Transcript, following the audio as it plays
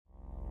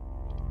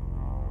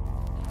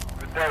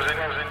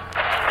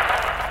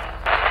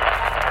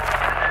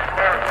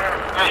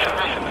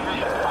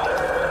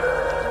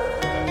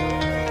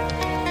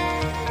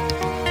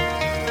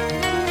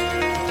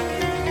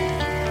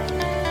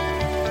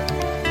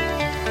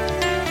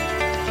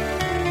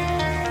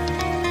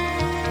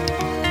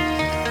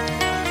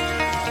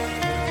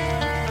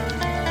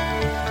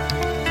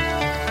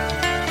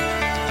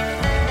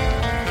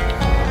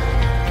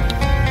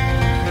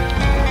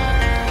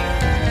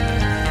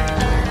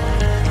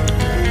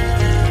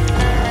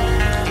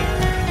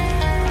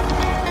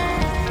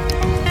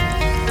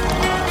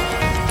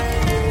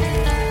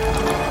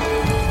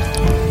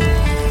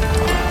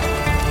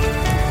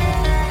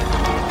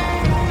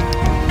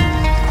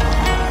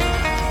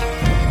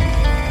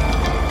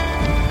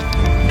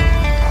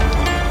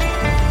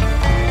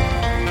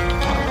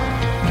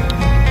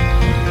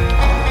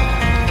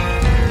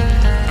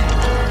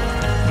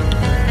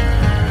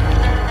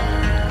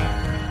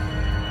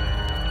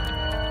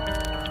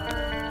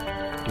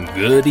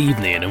Good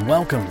evening and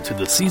welcome to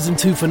the Season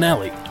 2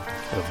 finale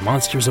of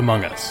Monsters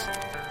Among Us.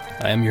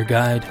 I am your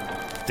guide,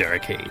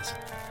 Derek Hayes.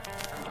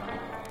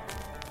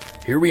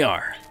 Here we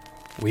are.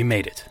 We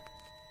made it.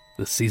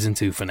 The Season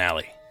 2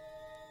 finale.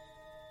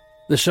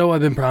 The show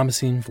I've been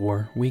promising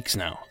for weeks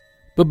now.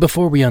 But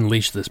before we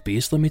unleash this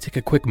beast, let me take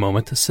a quick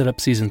moment to set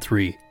up Season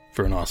 3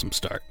 for an awesome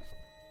start.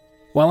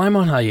 While I'm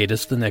on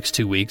hiatus the next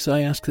 2 weeks,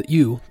 I ask that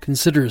you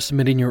consider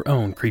submitting your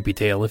own creepy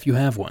tale if you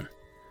have one.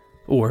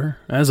 Or,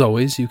 as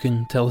always, you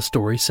can tell a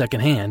story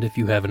secondhand if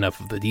you have enough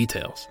of the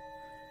details.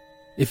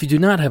 If you do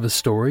not have a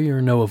story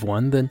or know of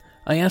one, then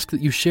I ask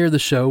that you share the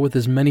show with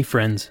as many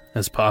friends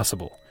as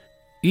possible.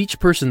 Each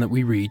person that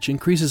we reach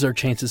increases our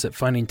chances at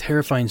finding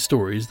terrifying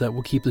stories that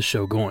will keep the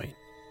show going.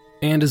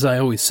 And as I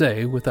always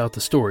say, without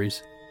the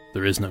stories,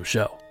 there is no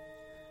show.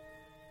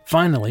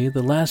 Finally,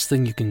 the last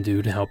thing you can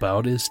do to help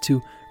out is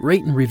to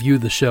rate and review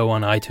the show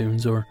on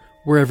iTunes or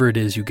wherever it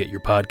is you get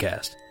your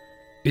podcast.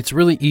 It's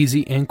really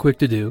easy and quick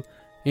to do,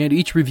 and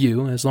each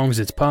review, as long as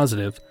it's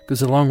positive,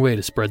 goes a long way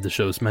to spread the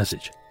show's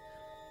message.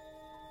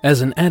 As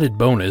an added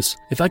bonus,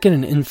 if I get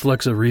an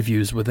influx of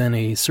reviews within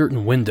a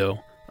certain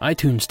window,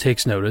 iTunes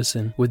takes notice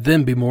and would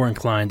then be more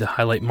inclined to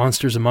highlight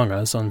Monsters Among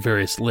Us on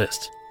various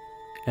lists.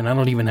 And I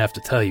don't even have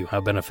to tell you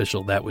how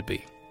beneficial that would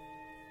be.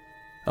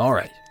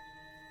 Alright,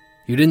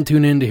 you didn't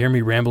tune in to hear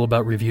me ramble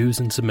about reviews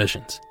and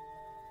submissions.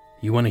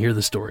 You want to hear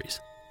the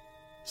stories.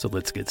 So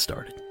let's get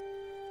started.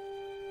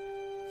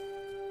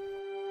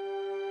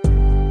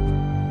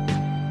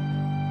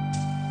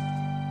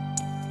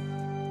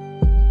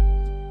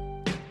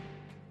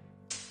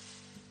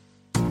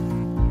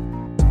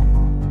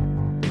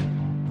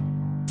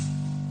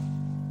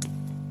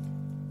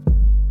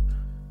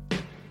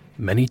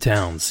 Many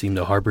towns seem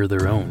to harbor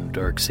their own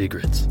dark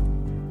secrets.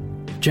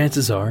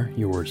 Chances are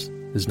yours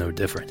is no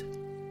different.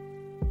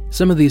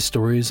 Some of these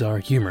stories are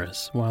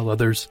humorous, while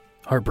others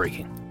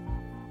heartbreaking.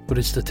 But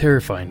it's the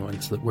terrifying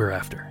ones that we're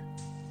after.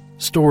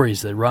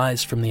 Stories that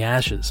rise from the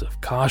ashes of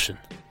caution,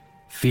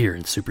 fear,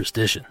 and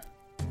superstition.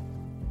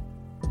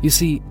 You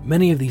see,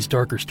 many of these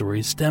darker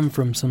stories stem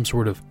from some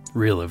sort of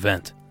real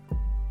event,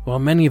 while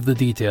many of the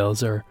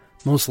details are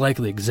most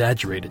likely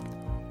exaggerated.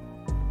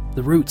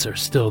 The roots are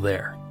still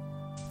there,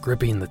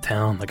 gripping the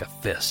town like a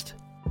fist.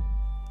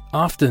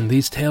 Often,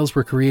 these tales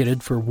were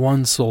created for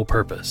one sole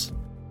purpose: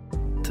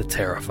 to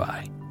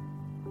terrify.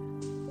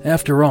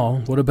 After all,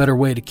 what a better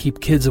way to keep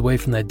kids away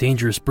from that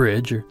dangerous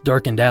bridge or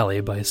darkened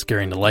alley by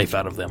scaring the life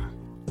out of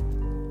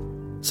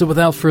them. So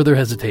without further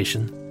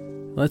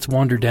hesitation, let's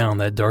wander down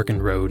that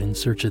darkened road in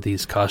search of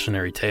these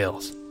cautionary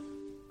tales.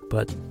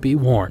 But be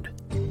warned,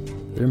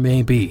 there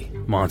may be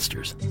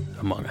monsters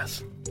among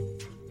us.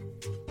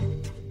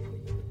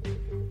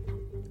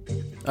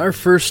 Our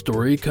first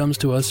story comes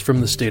to us from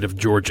the state of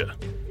Georgia.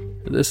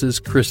 This is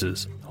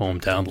Chris's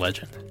hometown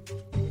legend.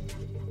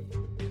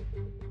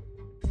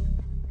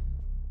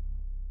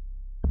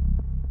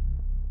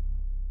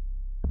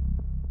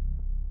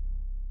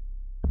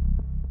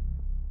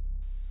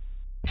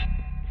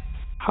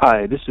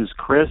 Hi, this is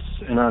Chris,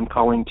 and I'm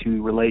calling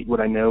to relate what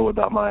I know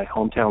about my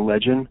hometown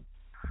legend.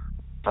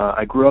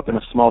 I grew up in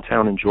a small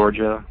town in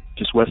Georgia,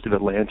 just west of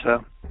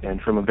Atlanta,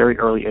 and from a very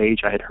early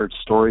age I had heard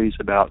stories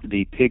about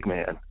the Pig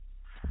Man.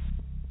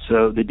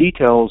 So the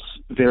details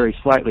vary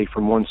slightly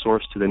from one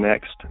source to the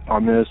next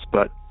on this,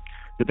 but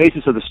the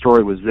basis of the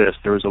story was this.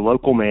 There was a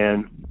local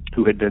man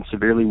who had been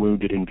severely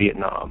wounded in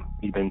Vietnam.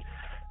 He'd been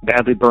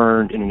badly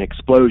burned in an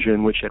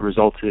explosion which had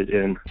resulted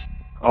in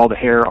all the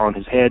hair on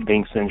his head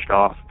being singed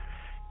off,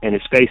 and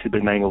his face had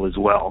been mangled as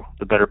well.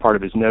 The better part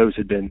of his nose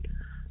had been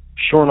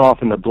shorn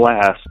off in the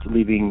blast,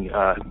 leaving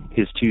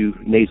his two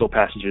nasal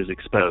passages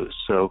exposed.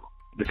 So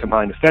the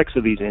combined effects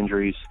of these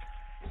injuries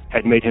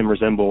had made him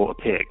resemble a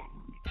pig.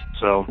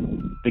 So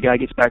the guy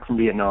gets back from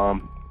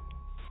Vietnam,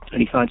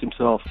 and he finds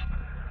himself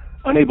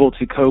unable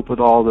to cope with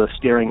all the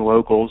staring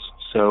locals,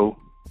 so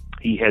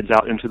he heads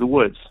out into the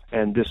woods.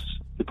 And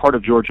the part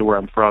of Georgia where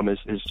I'm from is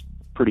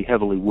pretty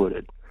heavily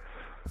wooded.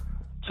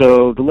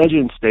 So the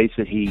legend states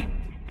that he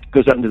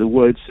goes out into the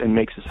woods and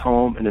makes his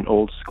home in an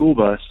old school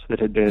bus that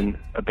had been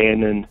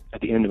abandoned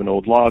at the end of an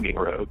old logging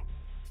road.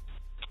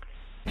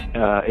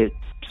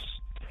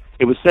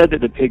 It was said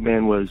that the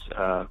pigman was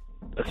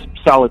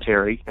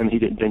solitary, and he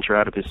didn't venture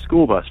out of his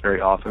school bus very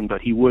often,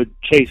 but he would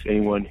chase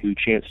anyone who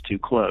chanced too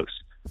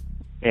close.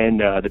 And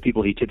the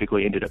people he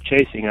typically ended up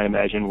chasing, I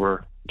imagine,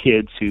 were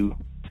kids who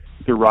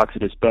threw rocks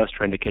at his bus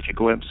trying to catch a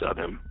glimpse of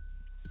him.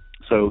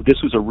 So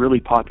this was a really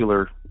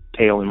popular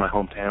tale in my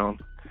hometown.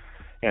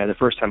 And the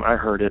first time I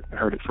heard it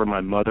from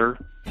my mother.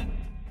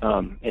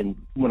 And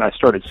when I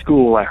started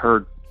school, I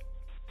heard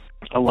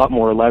a lot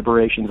more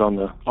elaborations on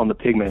the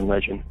pigman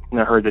legend. And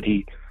I heard that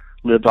he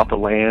lived off the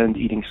land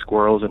eating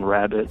squirrels and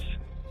rabbits.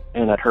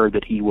 And I'd heard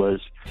that he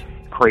was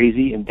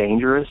crazy and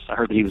dangerous. I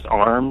heard that he was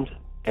armed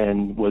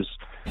and was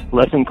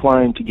less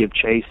inclined to give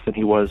chase than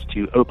he was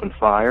to open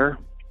fire.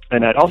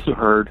 And I'd also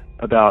heard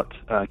about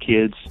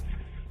kids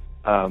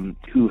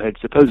who had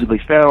supposedly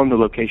found the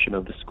location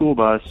of the school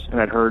bus,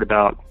 and I'd heard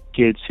about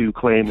kids who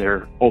claimed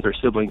their older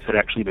siblings had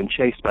actually been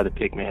chased by the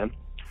pigman.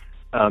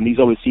 These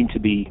always seemed to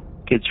be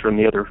kids from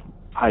the other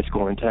high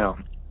school in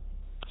town.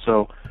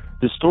 So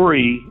the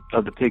story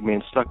of the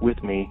pigman stuck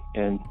with me,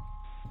 and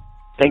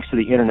thanks to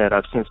the internet,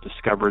 I've since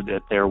discovered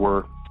that there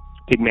were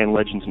pigman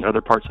legends in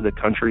other parts of the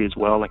country as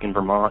well, like in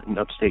Vermont and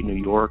upstate New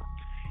York.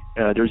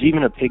 There's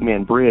even a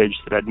pigman bridge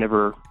that I'd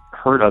never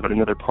heard of in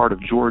another part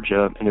of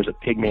Georgia, and there's a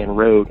pigman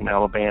road in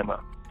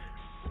Alabama.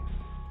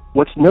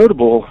 What's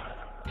notable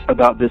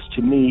about this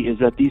to me is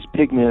that these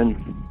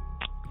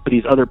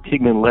other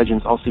pigman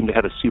legends all seem to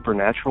have a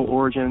supernatural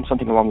origin,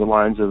 something along the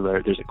lines of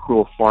there's a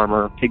cruel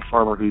pig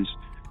farmer who's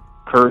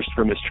cursed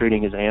for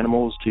mistreating his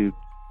animals to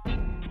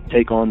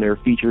take on their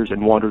features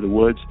and wander the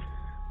woods.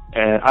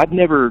 And I've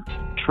never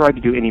tried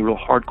to do any real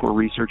hardcore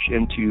research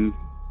into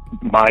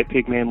my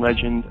pigman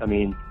legend. I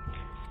mean,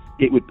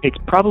 it's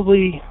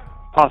probably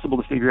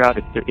possible to figure out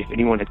if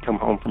anyone had come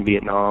home from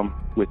Vietnam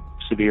with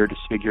severe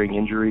disfiguring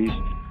injuries.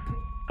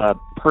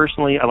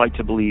 Personally, I like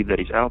to believe that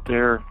he's out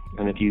there,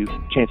 and if you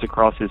chance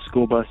across his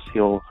school bus,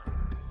 he'll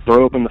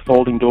throw open the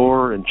folding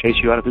door and chase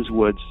you out of his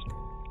woods.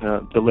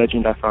 The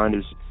legend, I find,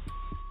 is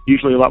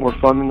usually a lot more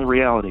fun than the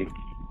reality.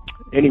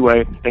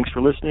 Anyway, thanks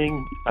for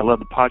listening. I love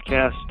the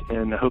podcast,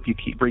 and I hope you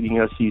keep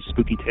bringing us these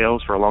spooky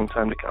tales for a long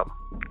time to come.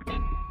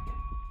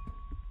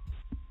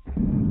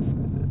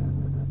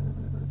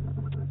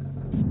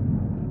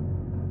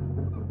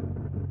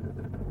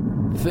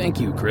 Thank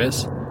you,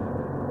 Chris.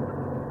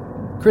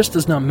 Chris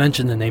does not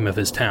mention the name of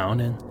his town,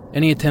 and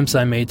any attempts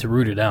I made to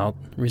root it out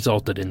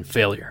resulted in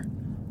failure.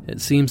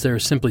 It seems there are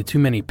simply too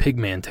many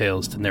pigman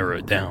tales to narrow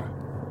it down.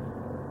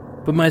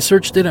 But my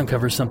search did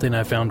uncover something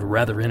I found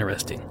rather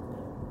interesting.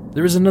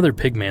 There is another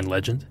pigman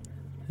legend.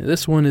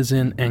 This one is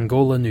in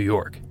Angola, New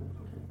York.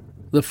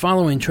 The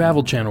following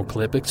Travel Channel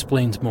clip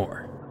explains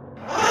more.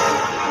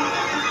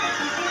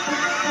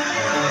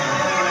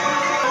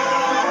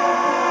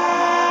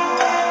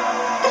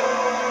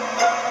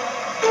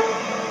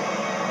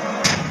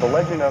 The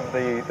legend of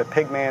the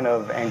pigman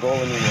of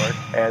Angola, New York,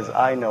 as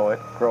I know it,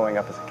 growing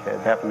up as a kid,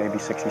 happened maybe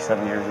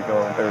 67 years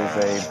ago. There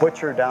was a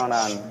butcher down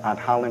on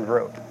Holland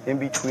Road, in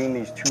between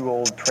these two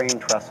old train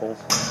trestles.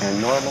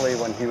 And normally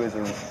when he was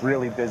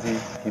really busy,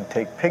 he'd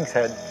take pig's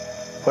head,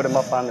 put him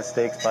up on the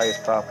stakes by his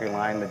property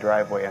line, the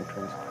driveway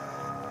entrance.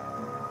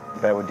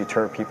 That would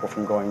deter people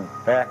from going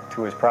back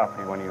to his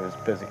property when he was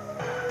busy.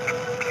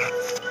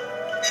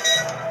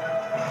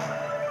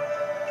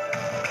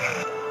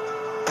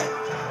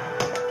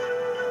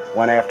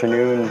 One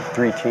afternoon,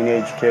 3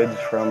 teenage kids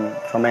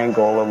from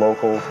Angola,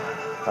 locals,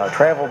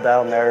 traveled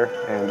down there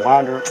and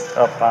wandered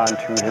up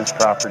onto his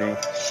property.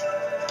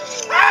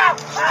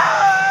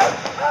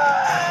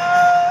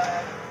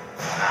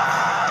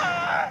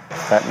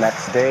 That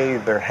next day,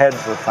 their heads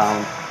were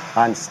found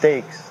on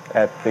stakes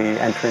at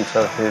the entrance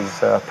of his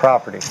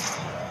property.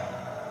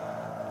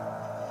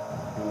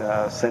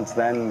 And since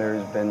then,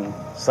 there's been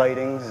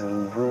sightings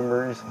and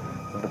rumors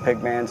of the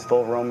pigman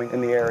still roaming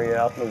in the area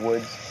out in the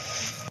woods.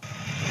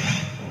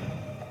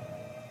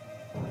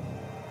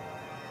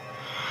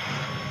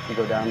 You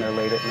go down there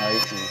late at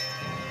night,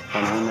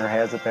 and rumor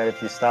has it that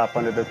if you stop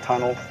under the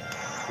tunnel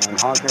and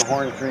honk your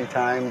horn 3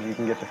 times, you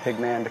can get the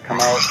pigman to come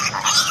out.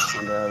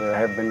 And there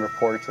have been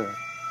reports of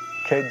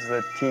kids,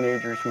 the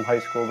teenagers from high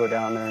school go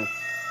down there and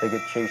they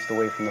get chased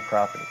away from the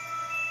property.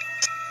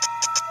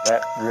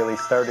 That really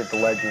started the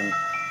legend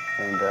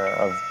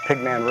of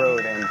Pigman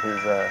Road and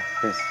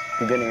his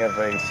beginning of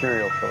a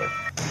serial killer.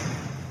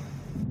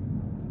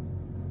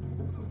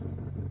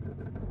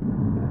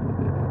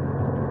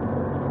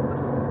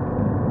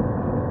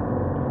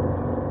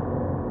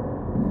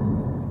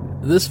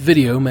 This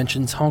video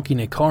mentions honking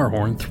a car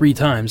horn 3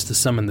 times to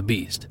summon the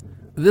beast.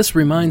 This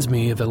reminds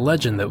me of a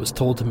legend that was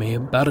told to me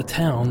about a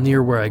town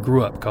near where I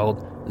grew up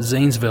called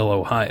Zanesville,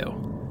 Ohio.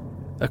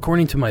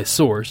 According to my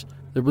source,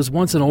 there was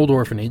once an old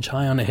orphanage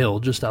high on a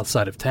hill just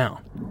outside of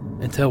town,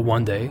 until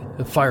one day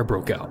a fire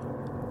broke out,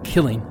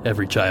 killing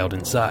every child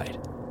inside.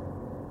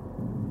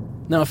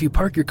 Now if you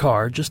park your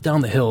car just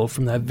down the hill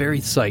from that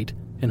very site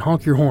and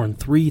honk your horn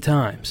 3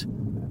 times,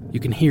 you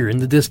can hear in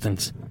the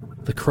distance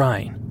the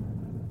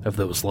crying of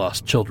those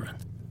lost children.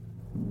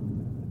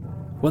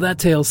 Well, that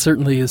tale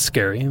certainly is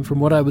scary, and from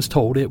what I was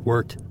told, it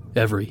worked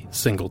every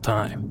single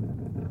time.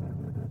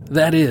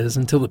 That is,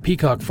 until the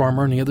peacock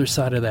farmer on the other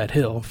side of that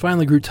hill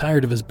finally grew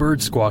tired of his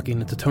birds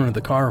squawking at the tone of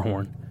the car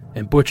horn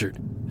and butchered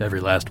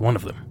every last one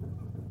of them.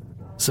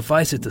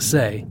 Suffice it to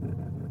say,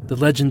 the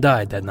legend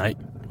died that night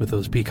with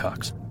those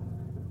peacocks.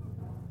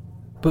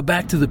 But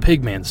back to the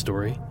Pigman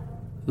story.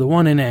 The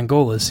one in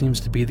Angola seems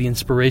to be the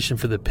inspiration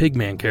for the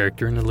Pigman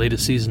character in the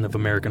latest season of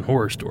American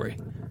Horror Story.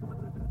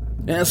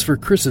 As for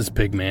Chris's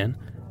Pigman,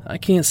 I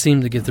can't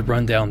seem to get the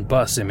rundown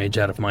bus image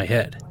out of my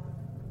head.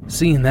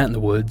 Seeing that in the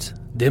woods,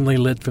 dimly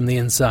lit from the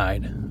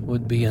inside,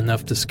 would be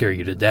enough to scare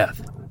you to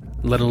death,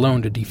 let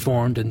alone a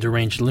deformed and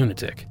deranged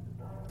lunatic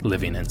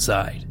living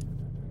inside.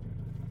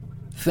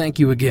 Thank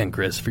you again,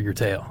 Chris, for your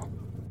tale.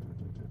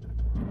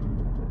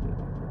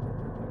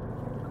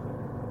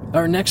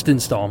 Our next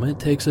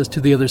installment takes us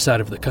to the other side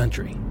of the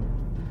country.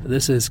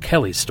 This is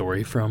Kelly's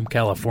story from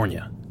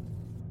California.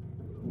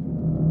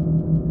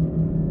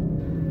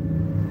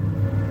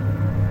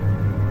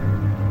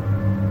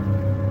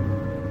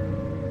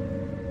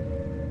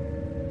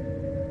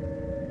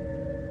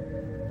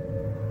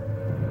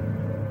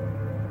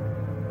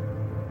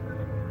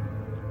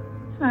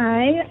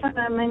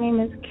 Hi, my name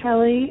is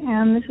Kelly,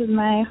 and this is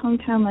my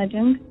hometown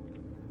legend.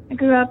 I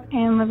grew up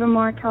in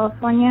Livermore,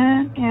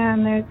 California,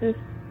 and there's this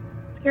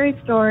scary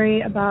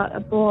story about a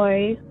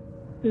boy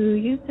who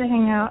used to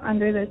hang out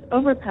under this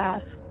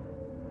overpass,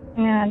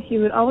 and he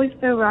would always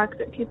throw rocks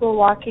at people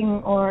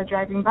walking or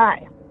driving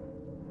by.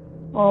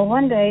 Well,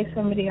 one day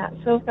somebody got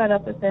so fed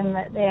up with him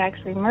that they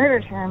actually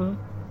murdered him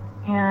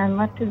and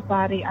left his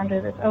body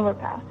under this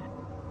overpass.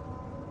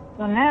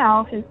 So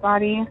now his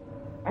body,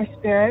 our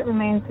spirit,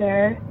 remains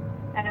there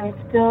and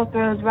still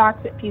throws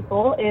rocks at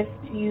people if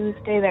you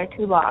stay there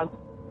too long.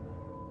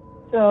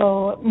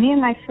 So me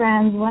and my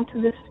friends went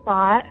to this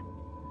spot,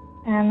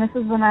 and this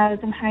is when I was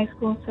in high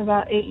school, so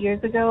about 8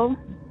 years ago.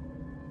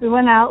 We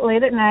went out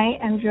late at night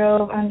and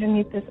drove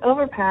underneath this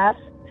overpass,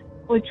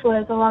 which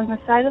was along the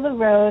side of the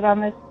road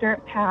on this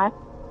dirt path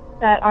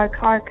that our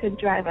car could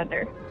drive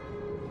under.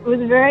 It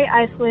was a very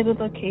isolated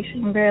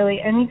location,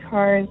 barely any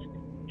cars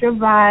drove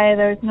by,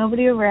 there was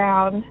nobody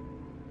around.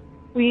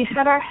 We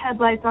had our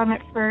headlights on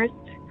at first,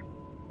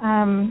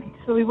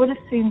 so we would have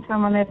seen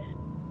someone if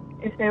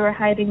they were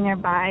hiding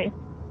nearby.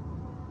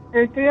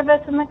 There were 3 of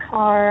us in the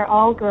car,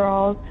 all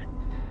girls.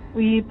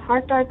 We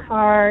parked our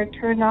car,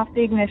 turned off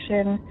the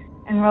ignition,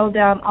 and rolled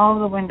down all of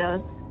the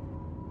windows.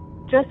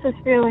 Just this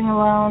feeling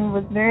alone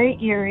was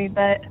very eerie,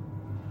 but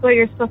it's what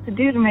you're supposed to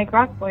do to make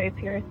Rock Boy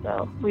appear,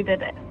 so we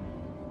did it.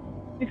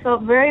 We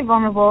felt very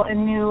vulnerable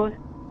and knew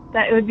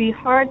that it would be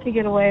hard to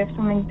get away if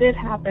something did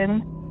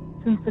happen,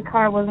 since the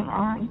car wasn't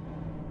on.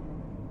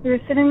 We were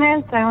sitting there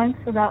in silence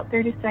for about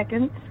 30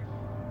 seconds,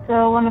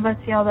 so one of us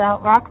yelled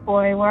out, "Rock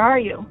Boy, where are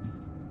you?"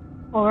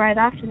 Well, right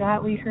after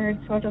that, we heard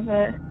sort of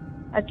a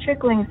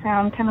trickling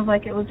sound, kind of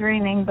like it was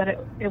raining, but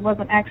it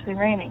wasn't actually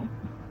raining.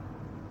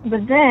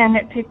 But then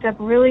it picked up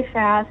really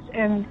fast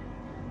and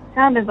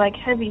sounded like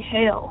heavy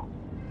hail.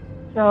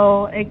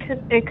 So it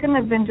couldn't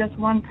have been just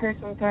one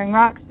person throwing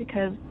rocks,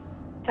 because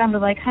it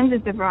sounded like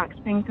hundreds of rocks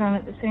being thrown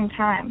at the same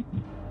time.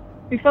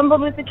 We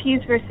fumbled with the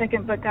keys for a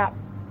second, but got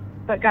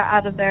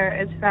out of there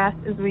as fast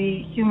as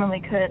we humanly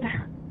could.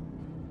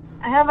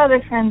 I have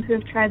other friends who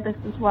have tried this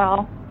as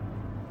well.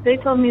 They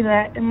told me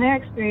that in their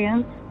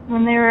experience,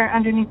 when they were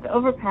underneath the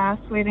overpass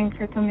waiting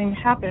for something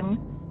to happen,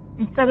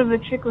 instead of the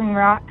trickling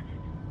rocks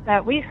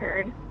that we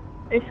heard,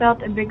 they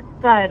felt a big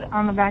thud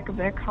on the back of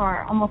their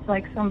car, almost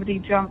like somebody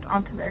jumped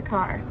onto their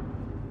car.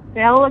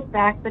 They all looked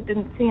back but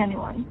didn't see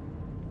anyone.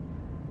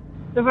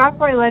 The Rock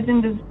Boy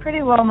legend is a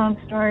pretty well-known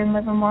story in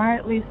Livermore,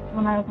 at least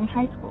when I was in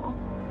high school.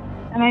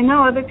 And I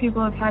know other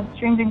people have had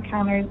strange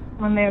encounters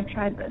when they have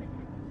tried this.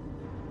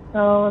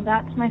 So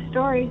that's my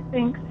story.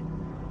 Thanks.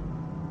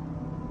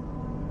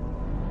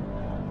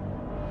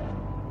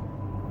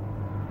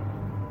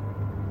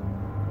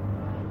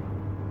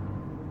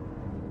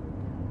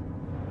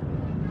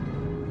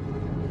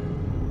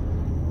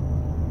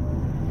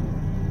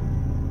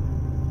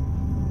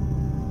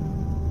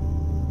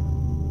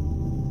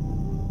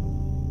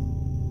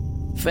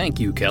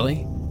 Thank you,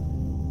 Kelly.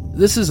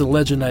 This is a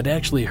legend I'd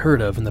actually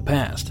heard of in the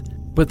past,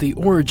 but the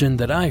origin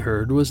that I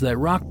heard was that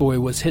Rock Boy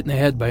was hit in the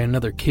head by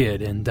another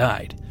kid and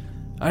died.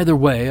 Either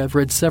way, I've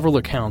read several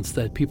accounts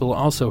that people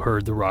also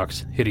heard the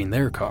rocks hitting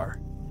their car.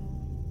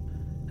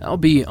 I'll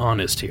be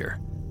honest here.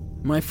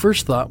 My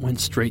first thought went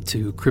straight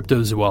to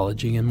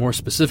cryptozoology, and more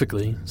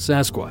specifically,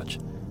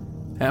 Sasquatch.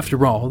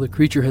 After all, the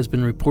creature has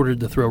been reported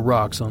to throw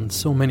rocks on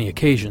so many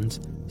occasions,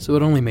 so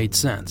it only made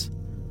sense.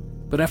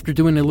 But after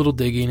doing a little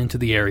digging into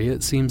the area,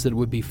 it seems that it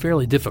would be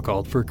fairly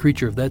difficult for a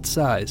creature of that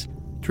size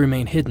to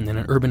remain hidden in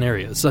an urban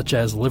area such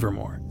as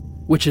Livermore,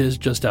 which is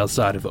just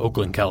outside of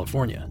Oakland,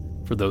 California,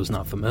 for those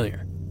not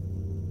familiar.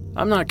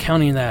 I'm not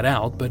counting that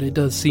out, but it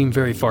does seem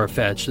very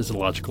far-fetched as a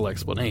logical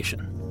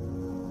explanation.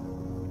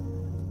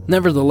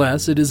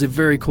 Nevertheless, it is a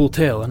very cool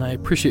tale, and I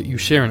appreciate you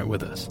sharing it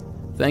with us.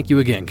 Thank you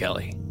again,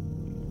 Kelly.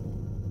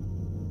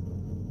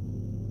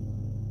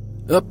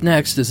 Up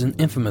next is an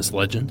infamous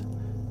legend,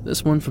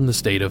 this one from the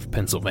state of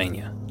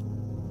Pennsylvania.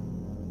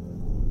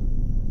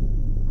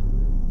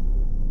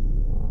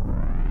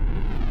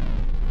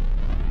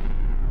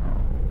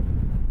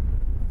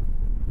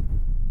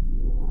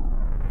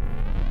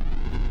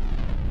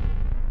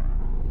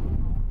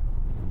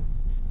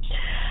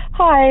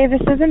 Hi,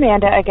 this is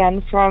Amanda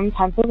again from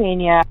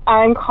Pennsylvania.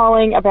 I'm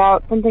calling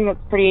about something that's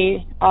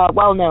pretty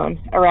well known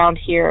around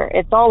here.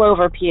 It's all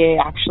over PA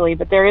actually,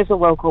 but there is a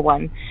local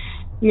one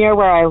near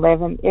where I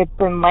live, and it's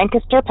in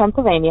Lancaster,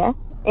 Pennsylvania,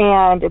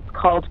 and it's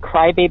called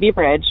Crybaby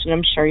Bridge, and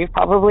I'm sure you've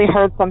probably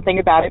heard something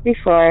about it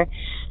before.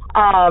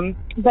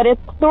 But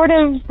it's sort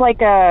of like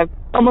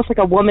almost like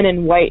a woman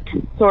in white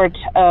sort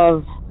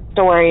of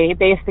story.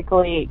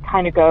 Basically,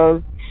 kind of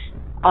goes,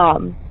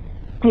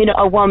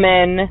 a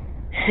woman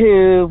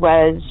who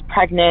was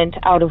pregnant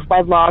out of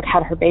wedlock,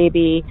 had her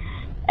baby,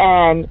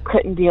 and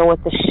couldn't deal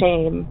with the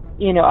shame,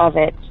 of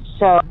it.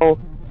 So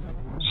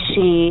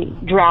she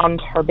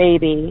drowned her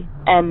baby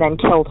and then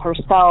killed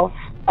herself.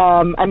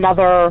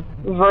 Another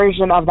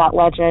version of that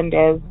legend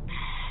is,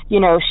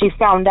 she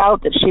found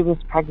out that she was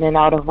pregnant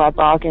out of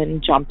wedlock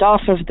and jumped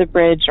off of the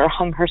bridge or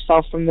hung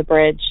herself from the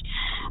bridge.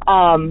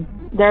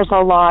 There's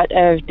a lot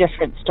of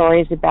different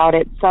stories about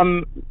it.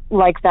 Some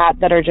like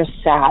that are just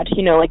sad,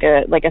 like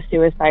a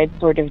suicide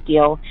sort of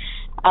deal.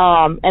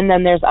 And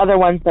then there's other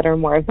ones that are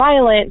more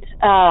violent,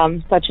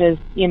 such as,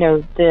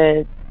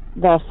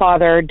 the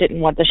father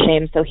didn't want the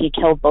shame, so he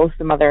killed both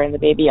the mother and the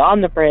baby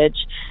on the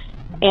bridge.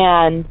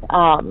 And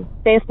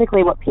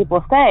basically what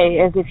people say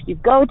is if you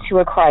go to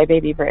a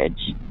Crybaby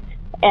Bridge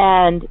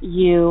and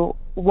you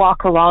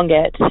walk along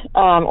it,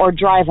 or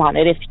drive on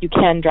it, if you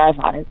can drive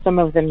on it, some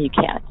of them you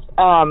can't,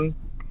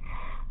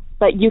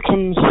 but you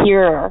can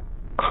hear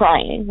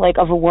crying, like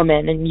of a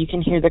woman, and you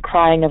can hear the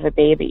crying of a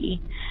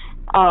baby.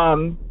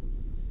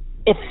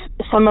 If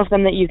some of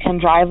them that you can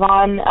drive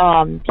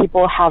on,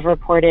 people have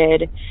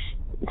reported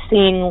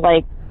seeing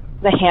like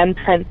the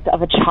handprints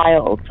of a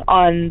child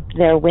on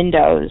their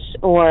windows,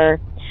 or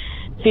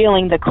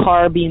feeling the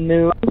car be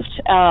moved,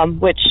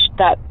 which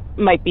that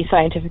might be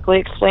scientifically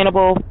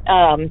explainable,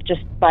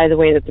 just by the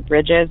way that the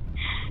bridge is.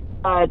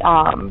 But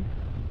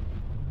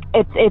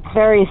it's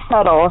very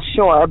subtle,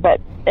 sure,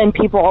 and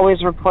people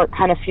always report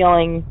kind of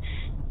feeling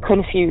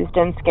confused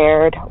and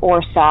scared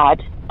or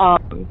sad,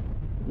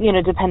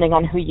 depending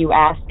on who you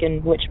ask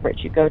and which bridge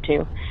you go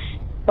to.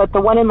 But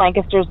the one in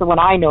Lancaster is the one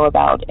I know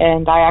about,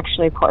 and I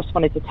actually, of course,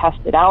 wanted to test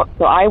it out.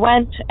 So I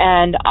went,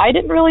 and I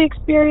didn't really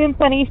experience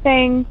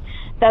anything.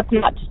 That's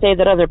not to say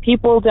that other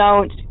people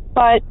don't,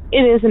 but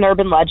it is an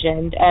urban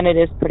legend, and it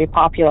is pretty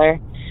popular.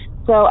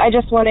 So I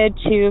just wanted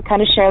to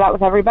kind of share that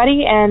with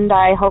everybody, and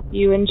I hope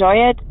you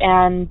enjoy it,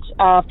 and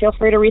feel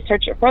free to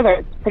research it further.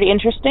 It's pretty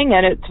interesting,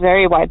 and it's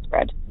very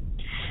widespread.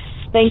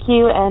 Thank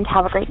you, and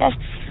have a great day.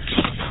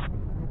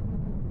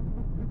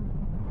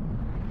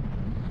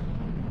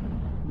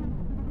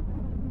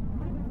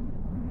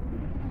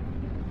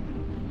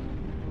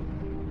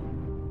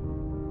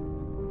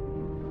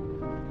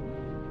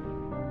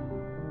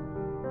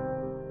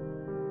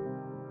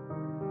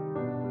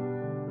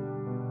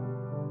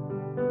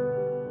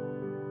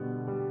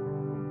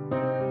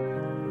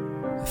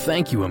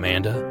 Thank you,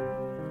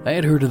 Amanda. I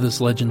had heard of this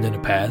legend in the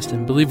past,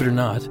 and believe it or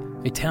not,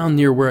 a town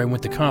near where I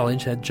went to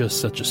college had just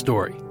such a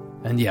story.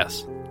 And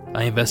yes,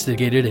 I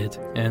investigated it,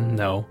 and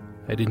no,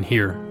 I didn't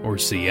hear or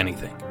see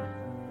anything.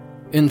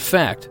 In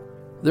fact,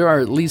 there are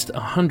at least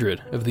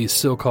 100 of these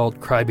so-called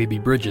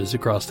crybaby bridges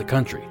across the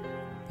country.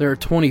 There are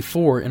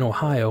 24 in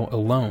Ohio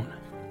alone.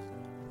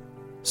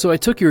 So I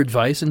took your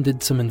advice and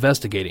did some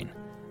investigating.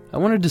 I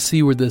wanted to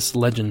see where this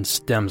legend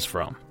stems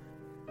from.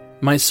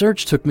 My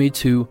search took me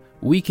to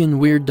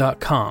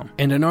weekinweird.com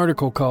and an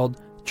article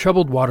called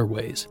Troubled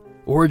Waterways,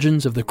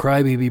 Origins of the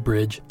Crybaby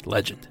Bridge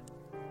Legend.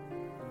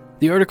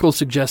 The article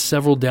suggests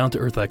several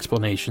down-to-earth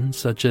explanations,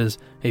 such as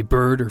a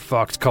bird or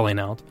fox calling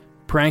out,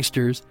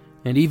 pranksters,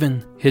 and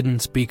even hidden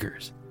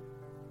speakers.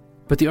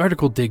 But the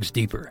article digs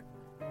deeper.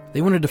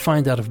 They wanted to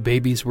find out if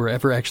babies were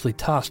ever actually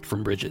tossed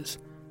from bridges.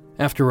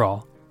 After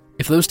all,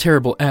 if those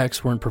terrible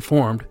acts weren't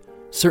performed,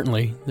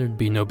 certainly there'd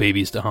be no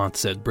babies to haunt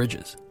said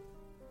bridges.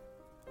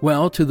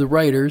 Well, to the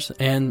writers,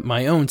 and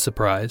my own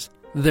surprise,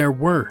 there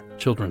were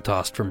children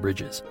tossed from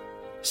bridges.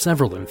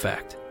 Several, in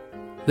fact.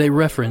 They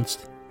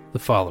referenced the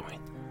following.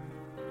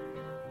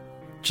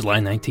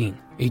 July 19,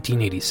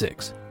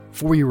 1886.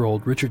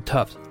 4-year-old Richard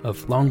Tufts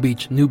of Long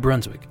Beach, New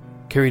Brunswick,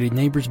 carried a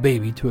neighbor's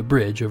baby to a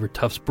bridge over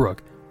Tufts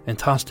Brook and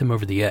tossed him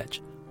over the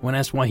edge. When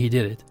asked why he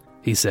did it,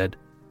 he said,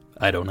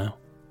 "I don't know."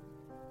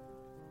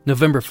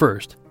 November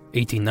 1st,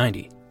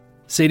 1890.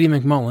 Sadie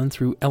McMullen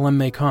threw Ellen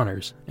May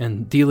Connors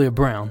and Delia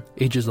Brown,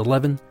 ages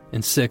 11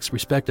 and 6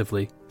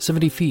 respectively,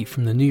 70 feet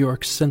from the New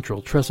York Central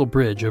Trestle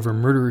Bridge over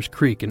Murderers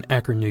Creek in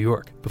Akron, New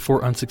York,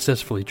 before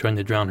unsuccessfully trying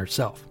to drown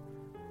herself.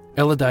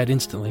 Ella died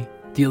instantly.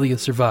 Delia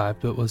survived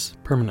but was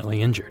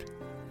permanently injured.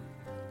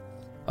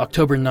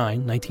 October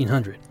 9,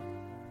 1900.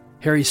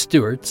 Harry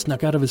Stewart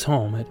snuck out of his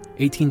home at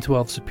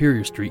 1812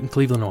 Superior Street in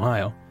Cleveland,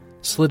 Ohio,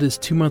 slit his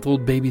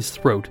 2-month-old baby's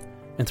throat,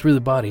 and threw the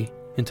body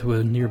into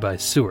a nearby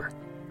sewer.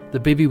 The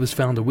baby was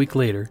found a week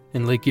later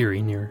in Lake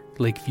Erie near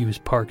Lakeview's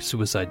Park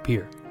Suicide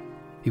Pier.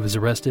 He was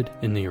arrested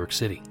in New York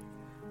City.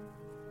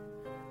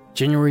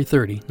 January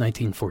 30,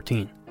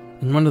 1914.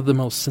 In one of the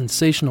most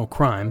sensational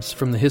crimes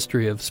from the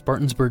history of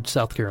Spartansburg,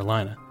 South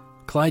Carolina,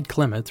 Clyde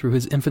Clement threw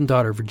his infant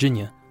daughter,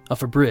 Virginia,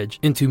 off a bridge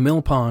into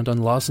Mill Pond on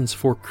Lawson's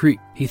Fork Creek.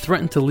 He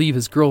threatened to leave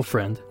his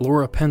girlfriend,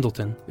 Laura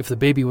Pendleton, if the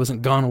baby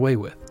wasn't gone away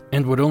with,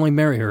 and would only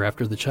marry her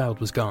after the child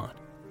was gone.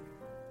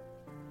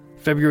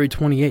 February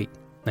 28,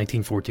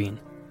 1914.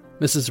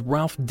 Mrs.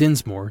 Ralph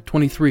Dinsmore,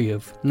 23,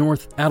 of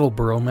North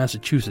Attleboro,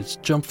 Massachusetts,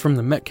 jumped from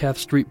the Metcalf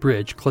Street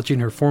Bridge clutching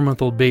her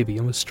 4-month-old baby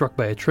and was struck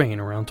by a train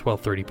around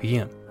 12:30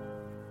 p.m.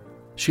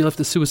 She left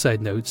a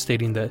suicide note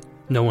stating that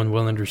no one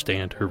will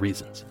understand her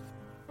reasons.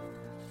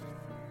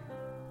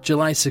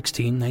 July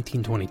 16,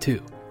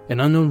 1922. An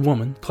unknown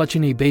woman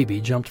clutching a baby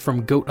jumped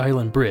from Goat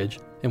Island Bridge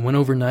and went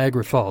over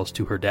Niagara Falls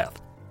to her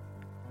death.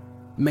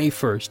 May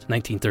 1st,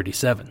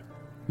 1937.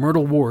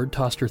 Myrtle Ward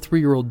tossed her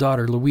 3-year-old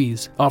daughter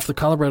Louise off the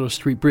Colorado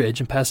Street Bridge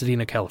in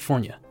Pasadena,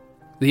 California.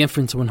 The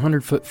infant's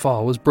 100-foot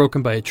fall was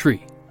broken by a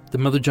tree. The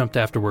mother jumped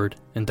afterward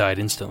and died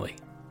instantly.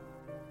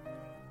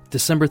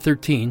 December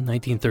 13,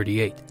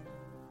 1938.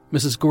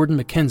 Mrs. Gordon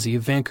Mackenzie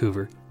of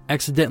Vancouver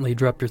accidentally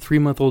dropped her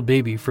 3-month-old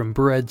baby from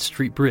Burrard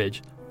Street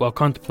Bridge while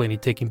contemplating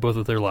taking both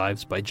of their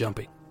lives by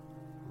jumping.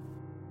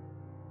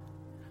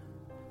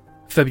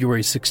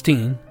 February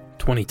 16,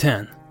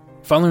 2010.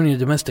 Following a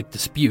domestic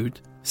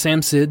dispute,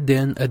 Samsid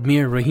Den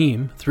Admir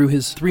Rahim threw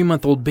his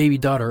 3-month-old baby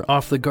daughter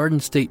off the Garden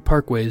State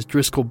Parkway's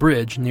Driscoll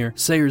Bridge near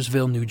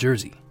Sayersville, New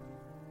Jersey.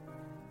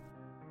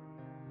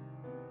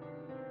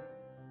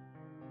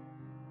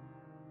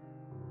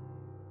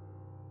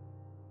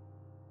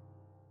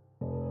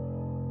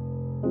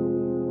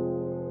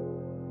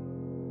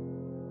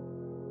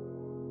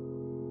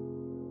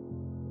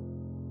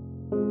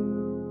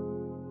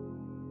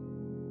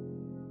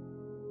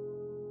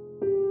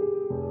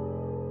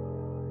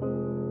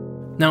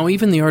 Now,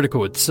 even the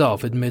article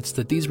itself admits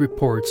that these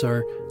reports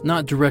are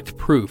not direct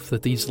proof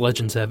that these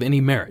legends have any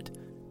merit,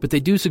 but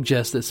they do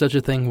suggest that such a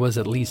thing was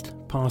at least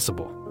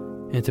possible.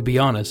 And to be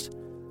honest,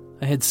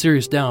 I had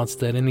serious doubts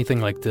that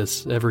anything like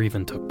this ever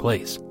even took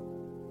place.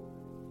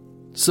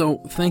 So,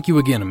 thank you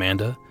again,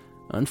 Amanda.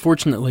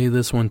 Unfortunately,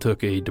 this one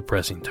took a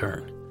depressing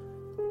turn.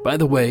 By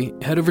the way,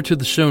 head over to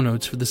the show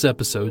notes for this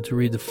episode to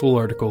read the full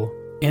article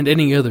and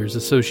any others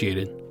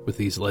associated with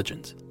these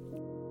legends.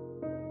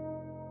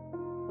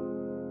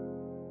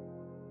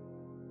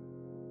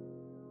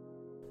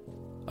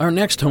 Our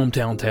next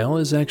hometown tale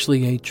is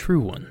actually a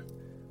true one.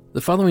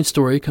 The following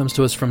story comes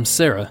to us from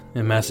Sarah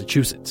in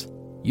Massachusetts.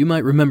 You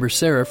might remember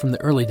Sarah from the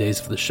early days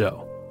of the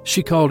show.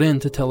 She called in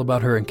to tell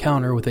about her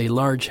encounter with a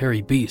large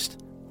hairy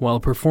beast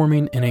while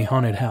performing in a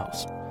haunted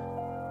house.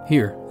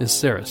 Here is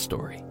Sarah's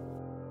story.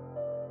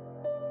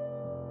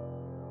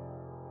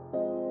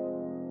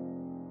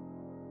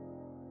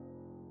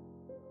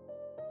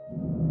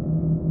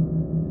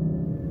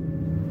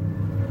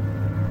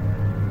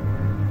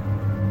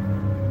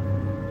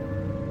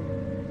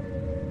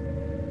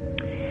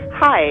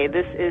 Hi,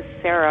 this is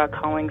Sarah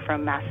calling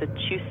from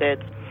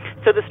Massachusetts.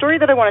 So the story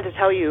that I wanted to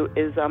tell you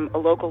is a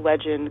local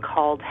legend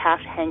called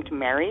Half-Hanged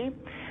Mary,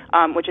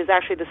 which is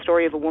actually the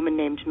story of a woman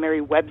named Mary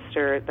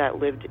Webster that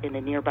lived in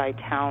a nearby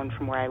town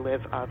from where I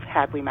live of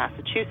Hadley,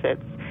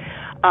 Massachusetts.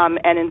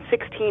 And in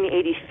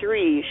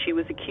 1683, she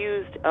was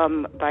accused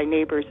by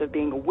neighbors of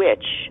being a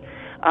witch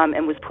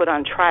and was put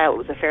on trial. It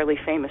was a fairly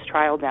famous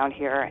trial down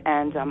here.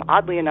 And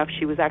oddly enough,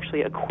 she was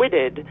actually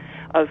acquitted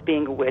of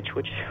being a witch,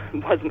 which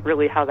wasn't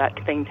really how that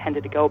thing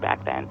tended to go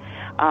back then.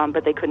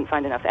 But they couldn't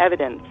find enough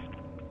evidence.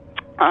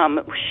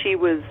 She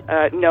was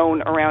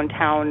known around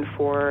town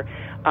for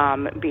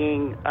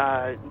being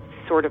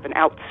sort of an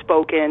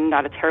outspoken,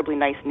 not a terribly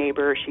nice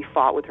neighbor. She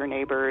fought with her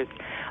neighbors.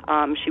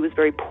 She was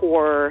very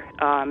poor.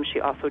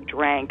 She also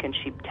drank, and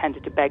she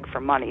tended to beg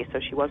for money, so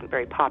she wasn't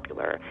very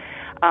popular.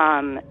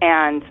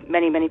 And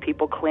many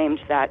people claimed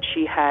that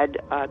she had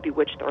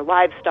bewitched their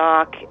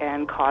livestock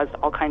and caused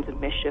all kinds of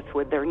mischief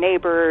with their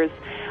neighbors,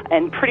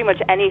 and pretty much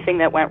anything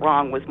that went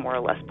wrong was more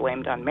or less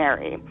blamed on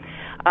Mary.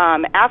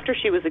 After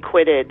she was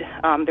acquitted,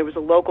 there was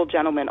a local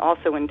gentleman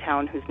also in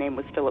town whose name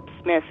was Philip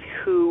Smith,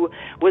 who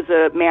was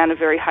a man of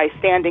very high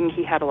standing.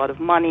 He had a lot of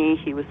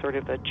money. He was sort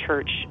of a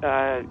church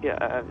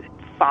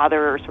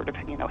father, or sort of,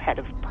 head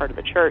of part of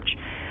the church.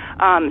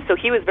 So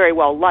he was very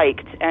well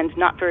liked, and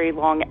not very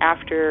long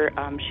after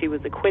she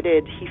was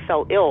acquitted, he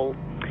fell ill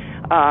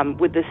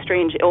with this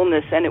strange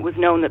illness, and it was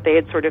known that they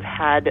had sort of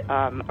had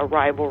a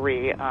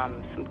rivalry,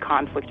 some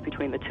conflict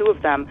between the two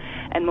of them,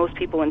 and most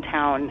people in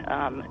town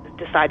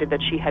decided that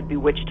she had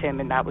bewitched him,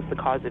 and that was the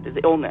cause of his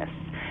illness.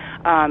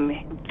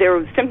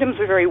 Their symptoms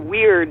were very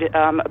weird.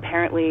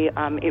 Apparently,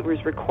 it was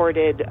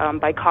recorded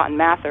by Cotton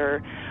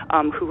Mather,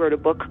 who wrote a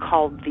book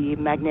called the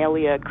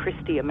Magnalia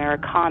Christi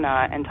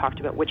Americana and talked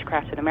about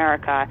witchcraft in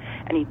America,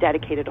 and he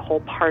dedicated a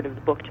whole part of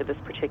the book to this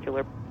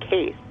particular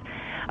case.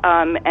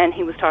 and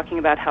he was talking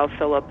about how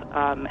Philip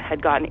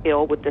had gotten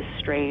ill with this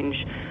strange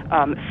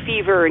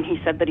fever, and he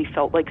said that he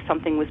felt like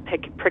something was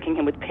pricking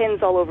him with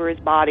pins all over his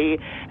body,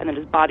 and that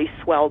his body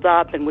swelled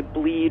up and would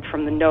bleed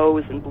from the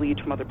nose and bleed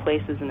from other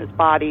places in his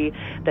body,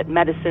 that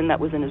medicine that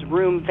was in his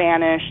room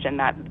vanished, and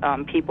that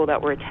people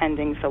that were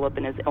attending Philip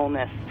in his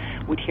illness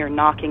would hear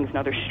knockings and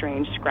other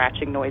strange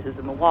scratching noises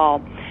in the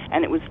wall.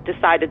 And it was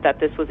decided that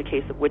this was a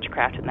case of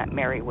witchcraft and that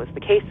Mary was the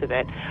case of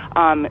it.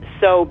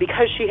 So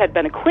because she had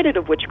been acquitted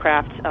of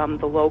witchcraft,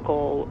 the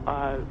local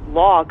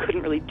law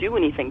couldn't really do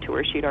anything to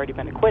her. She had already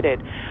been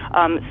acquitted.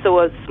 So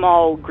a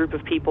small group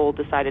of people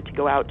decided to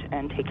go out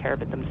and take care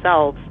of it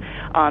themselves.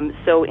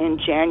 So in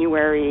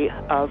January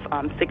of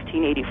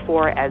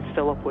 1684, as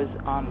Philip was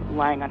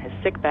lying on his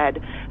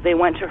sickbed, they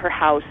went to her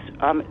house,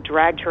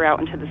 dragged her out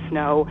into the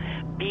snow,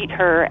 beat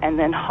her, and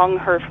then hung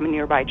her from a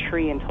nearby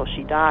tree until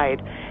she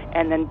died,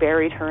 and then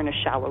buried her in a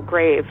shallow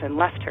grave and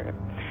left her.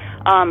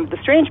 The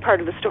strange part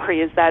of the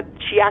story is that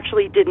she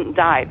actually didn't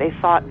die. They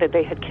thought that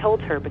they had killed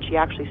her, but she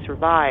actually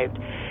survived.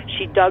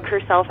 She dug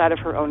herself out of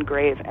her own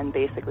grave and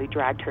basically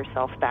dragged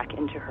herself back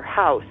into her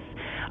house.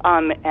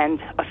 And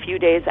a few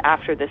days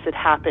after this had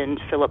happened,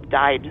 Philip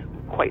died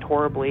quite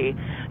horribly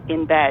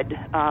in bed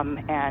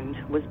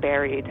and was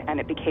buried, and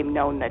it became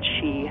known that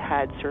she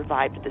had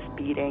survived this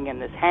beating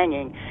and this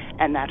hanging,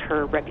 and that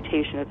her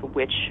reputation as a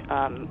witch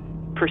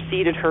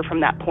preceded her from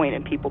that point,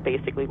 and people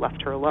basically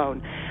left her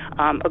alone.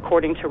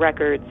 According to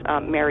records,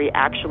 Mary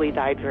actually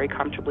died very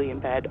comfortably in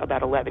bed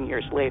about 11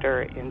 years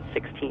later in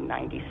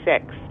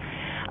 1696.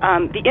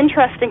 The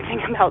interesting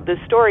thing about this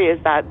story is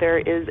that there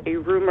is a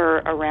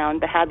rumor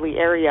around the Hadley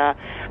area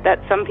that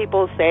some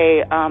people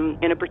say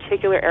in a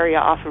particular area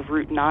off of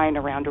Route 9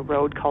 around a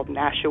road called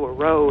Nashua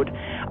Road,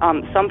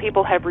 some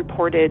people have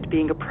reported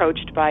being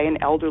approached by an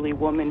elderly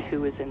woman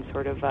who is in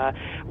sort of a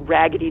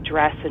raggedy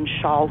dress and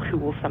shawl, who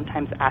will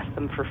sometimes ask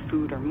them for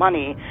food or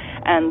money.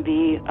 And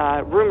the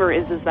rumor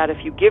is that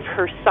if you give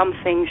her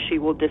something, she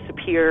will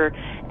disappear,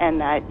 and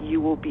that you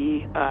will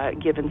be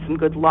given some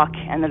good luck,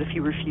 and that if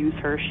you refuse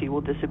her, she will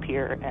disappear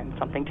and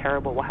something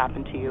terrible will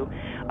happen to you,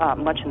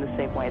 much in the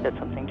same way that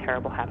something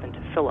terrible happened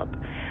to Philip.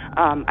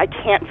 I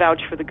can't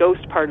vouch for the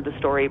ghost part of the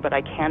story, but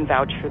I can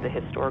vouch for the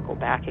historical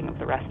backing of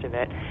the rest of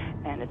it,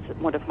 and it's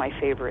one of my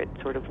favorite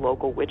sort of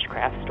local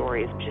witchcraft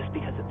stories, just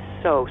because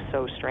it's so,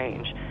 so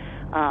strange.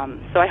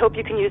 So I hope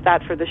you can use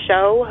that for the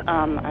show.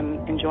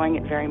 I'm enjoying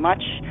it very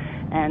much,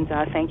 and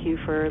thank you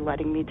for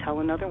letting me tell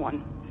another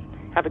one.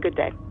 Have a good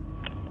day.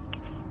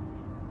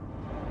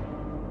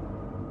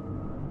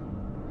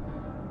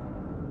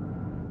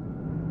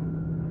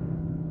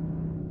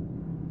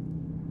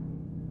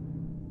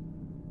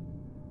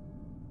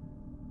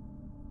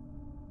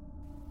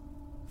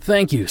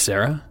 Thank you,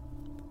 Sarah.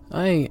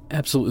 I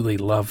absolutely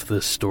love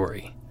this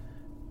story.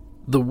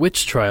 The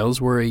witch trials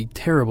were a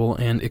terrible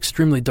and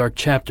extremely dark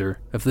chapter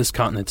of this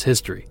continent's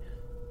history,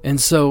 and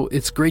so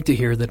it's great to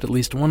hear that at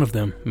least one of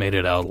them made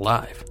it out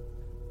alive.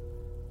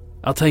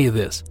 I'll tell you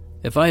this,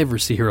 if I ever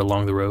see her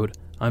along the road,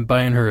 I'm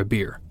buying her a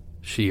beer.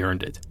 She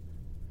earned it.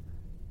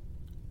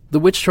 The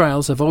witch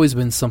trials have always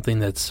been something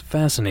that's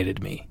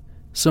fascinated me,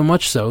 so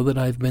much so that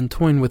I've been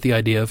toying with the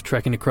idea of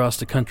trekking across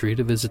the country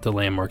to visit the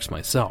landmarks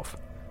myself.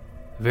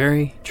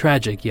 Very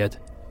tragic, yet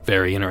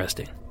very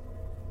interesting.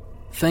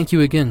 Thank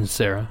you again,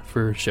 Sarah,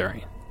 for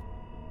sharing.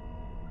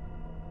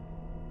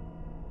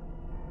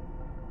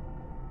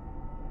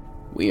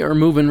 We are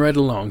moving right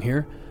along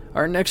here.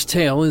 Our next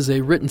tale is a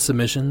written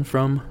submission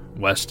from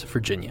West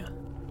Virginia.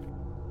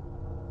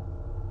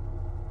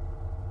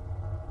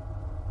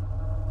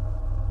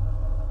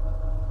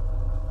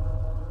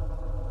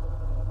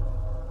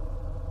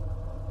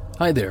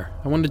 Hi there.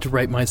 I wanted to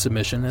write my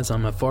submission as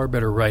I'm a far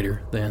better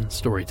writer than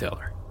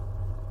storyteller.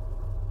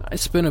 I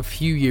spent a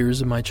few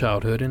years of my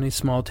childhood in a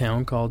small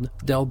town called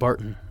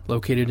Delbarton,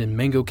 located in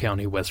Mingo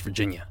County, West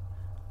Virginia.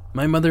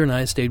 My mother and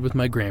I stayed with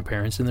my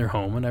grandparents in their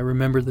home, and I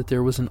remember that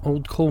there was an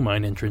old coal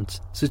mine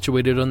entrance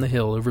situated on the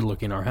hill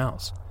overlooking our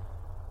house.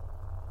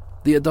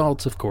 The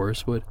adults, of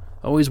course, would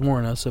always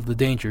warn us of the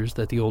dangers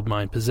that the old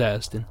mine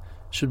possessed, and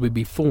should we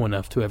be fool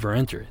enough to ever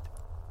enter it.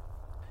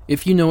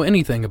 If you know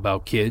anything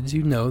about kids,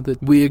 you know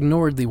that we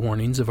ignored the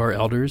warnings of our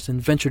elders and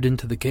ventured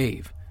into the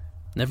cave,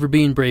 never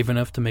being brave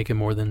enough to make it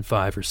more than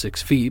 5 or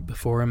 6 feet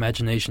before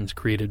imaginations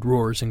created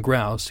roars and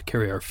growls to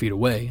carry our feet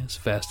away as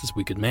fast as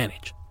we could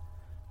manage.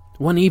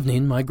 One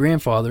evening, my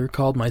grandfather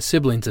called my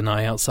siblings and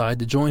I outside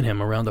to join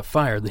him around a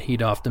fire that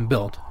he'd often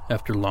built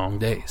after long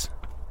days.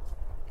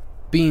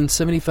 Being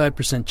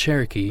 75%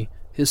 Cherokee,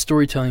 his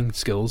storytelling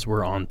skills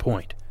were on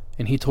point,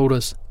 and he told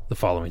us the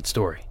following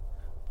story.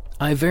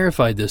 I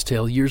verified this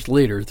tale years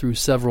later through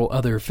several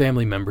other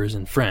family members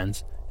and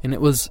friends, and it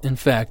was, in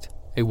fact,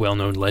 a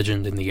well-known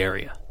legend in the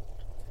area.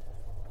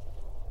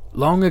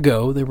 Long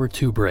ago, there were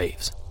 2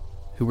 braves,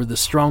 who were the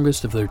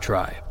strongest of their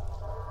tribe.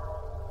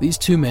 These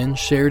 2 men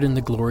shared in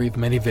the glory of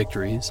many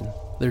victories, and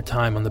their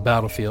time on the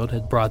battlefield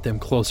had brought them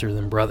closer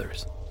than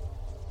brothers.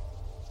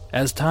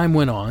 As time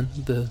went on,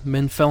 the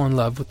men fell in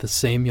love with the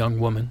same young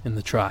woman in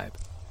the tribe.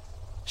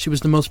 She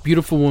was the most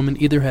beautiful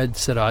woman either had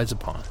set eyes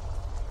upon.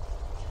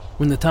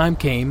 When the time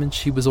came and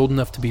she was old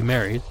enough to be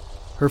married,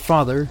 her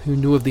father, who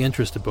knew of the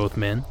interest of both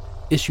men,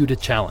 issued a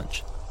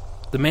challenge.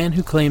 The man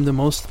who claimed the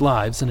most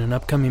lives in an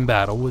upcoming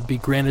battle would be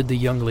granted the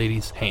young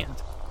lady's hand.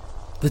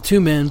 The two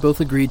men both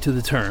agreed to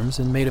the terms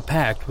and made a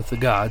pact with the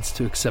gods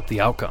to accept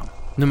the outcome,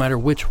 no matter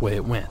which way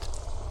it went.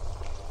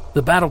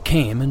 The battle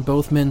came, and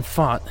both men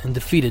fought and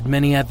defeated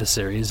many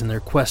adversaries in their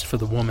quest for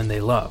the woman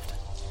they loved.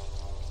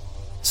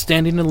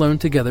 Standing alone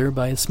together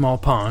by a small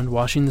pond,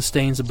 washing the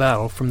stains of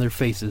battle from their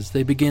faces,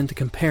 they began to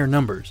compare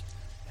numbers,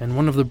 and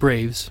one of the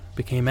braves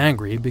became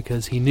angry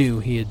because he knew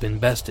he had been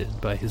bested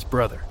by his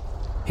brother.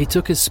 He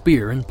took his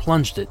spear and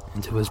plunged it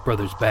into his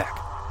brother's back,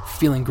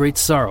 feeling great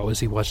sorrow as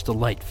he watched the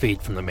light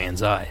fade from the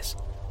man's eyes.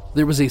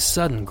 There was a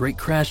sudden great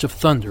crash of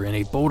thunder and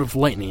a bolt of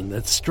lightning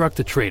that struck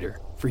the traitor,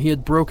 for he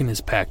had broken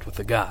his pact with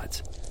the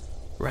gods.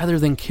 Rather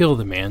than kill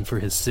the man for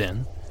his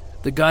sin,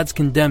 the gods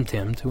condemned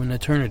him to an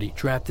eternity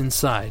trapped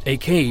inside a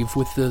cave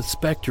with the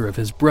specter of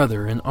his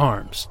brother in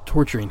arms,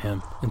 torturing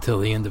him until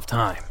the end of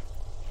time.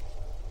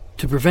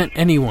 To prevent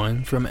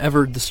anyone from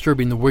ever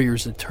disturbing the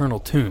warrior's eternal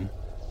tomb,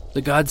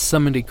 the gods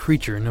summoned a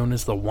creature known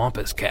as the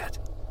Wampus Cat,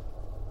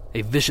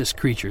 a vicious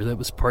creature that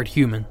was part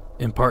human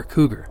and part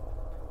cougar,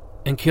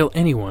 and kill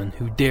anyone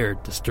who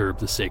dared disturb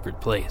the sacred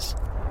place.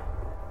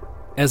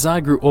 As I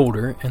grew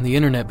older and the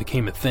internet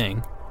became a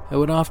thing, I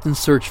would often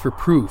search for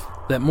proof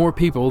that more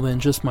people than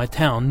just my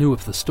town knew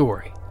of the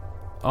story.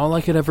 All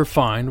I could ever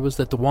find was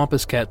that the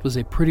Wampus Cat was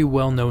a pretty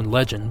well-known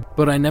legend,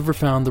 but I never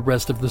found the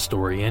rest of the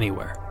story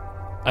anywhere.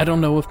 I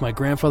don't know if my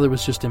grandfather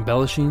was just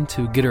embellishing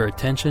to get our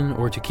attention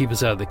or to keep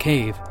us out of the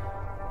cave,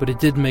 but it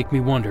did make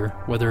me wonder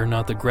whether or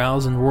not the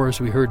growls and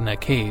roars we heard in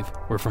that cave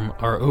were from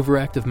our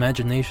overactive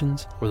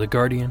imaginations or the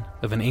guardian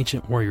of an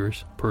ancient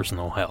warrior's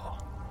personal hell.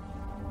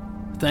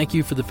 Thank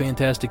you for the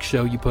fantastic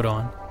show you put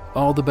on.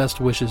 All the best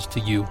wishes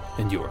to you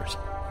and yours.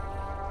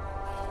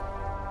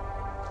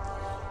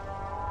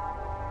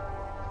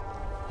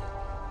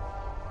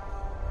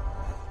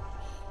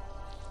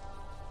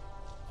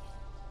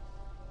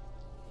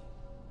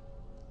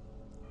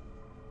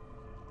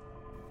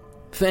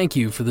 Thank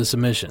you for the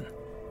submission.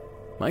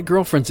 My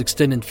girlfriend's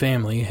extended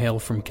family hail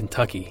from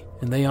Kentucky,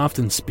 and they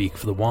often speak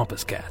for the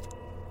Wampus Cat.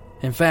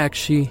 In fact,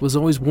 she was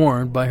always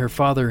warned by her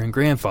father and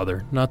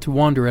grandfather not to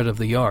wander out of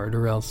the yard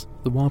or else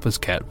the Wampus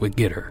Cat would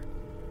get her.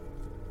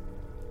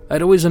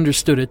 I'd always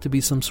understood it to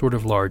be some sort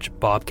of large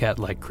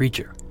bobcat-like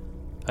creature.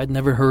 I'd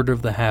never heard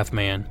of the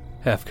half-man,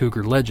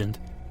 half-cougar legend,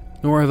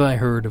 nor have I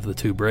heard of the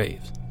two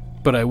braves.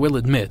 But I will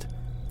admit,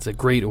 it's a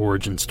great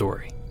origin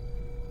story.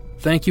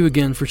 Thank you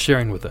again for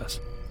sharing with us.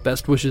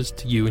 Best wishes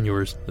to you and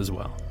yours as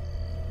well.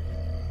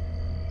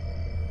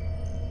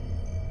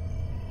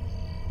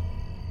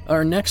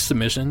 Our next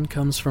submission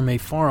comes from a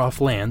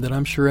far-off land that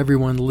I'm sure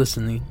everyone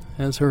listening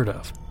has heard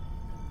of.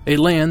 A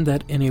land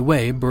that, in a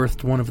way,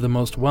 birthed one of the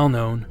most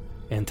well-known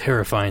and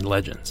terrifying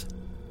legends,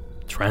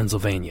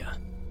 Transylvania.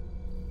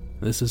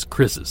 This is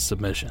Chris's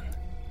submission.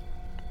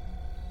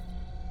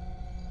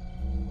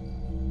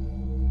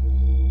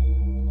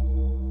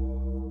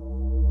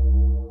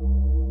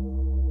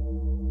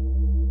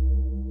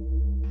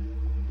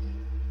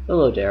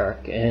 Hello,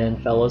 Derek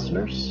and fellow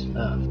listeners.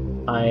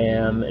 I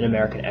am an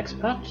American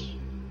expat.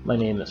 My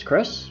name is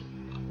Chris,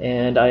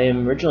 and I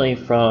am originally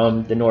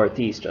from the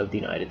northeast of the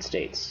United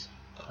States.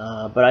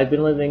 But I've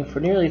been living for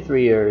nearly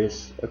 3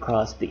 years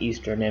across the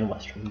Eastern and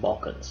Western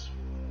Balkans.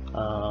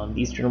 The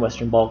Eastern and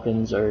Western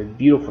Balkans are a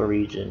beautiful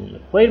region,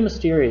 quite a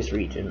mysterious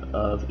region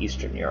of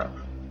Eastern Europe.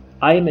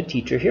 I am a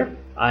teacher here.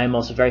 I am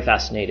also very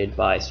fascinated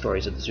by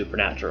stories of the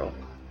supernatural,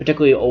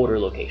 particularly older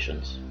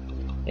locations.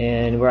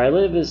 And where I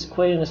live is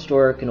quite an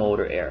historic and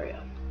older area.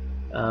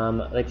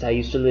 I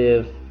used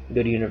to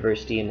go to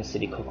university in a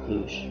city called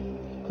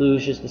Cluj.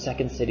 Cluj is the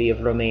second city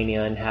of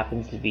Romania and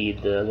happens to be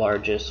the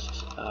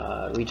largest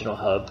regional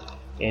hub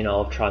in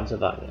all of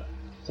Transylvania.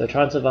 So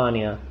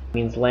Transylvania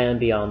means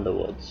land beyond the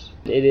woods.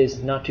 It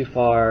is not too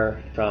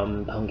far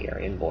from the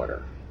Hungarian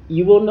border.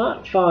 You will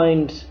not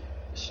find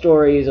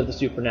stories of the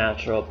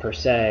supernatural per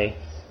se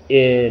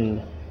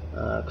in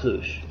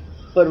Cluj,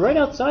 but right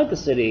outside the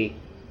city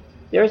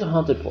there is a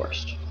haunted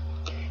forest.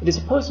 It is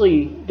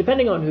supposedly,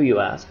 depending on who you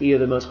ask, either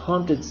the most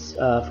haunted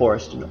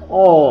forest in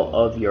all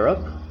of Europe,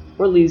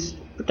 or at least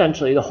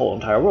potentially the whole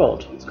entire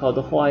world. It's called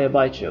the Huaia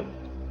Baichu.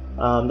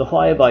 The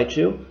Huaia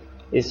Baichu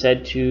is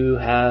said to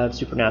have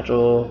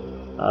supernatural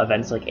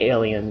events like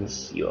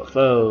aliens,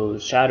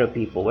 UFOs, shadow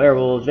people,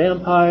 werewolves,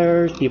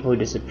 vampires, people who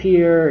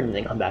disappear and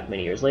then come back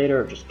many years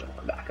later or just don't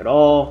come back at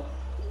all.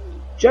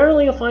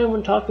 Generally, you'll find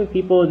when talking with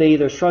people, they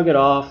either shrug it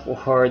off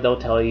or they'll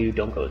tell you,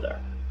 don't go there.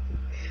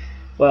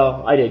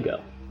 Well, I did go,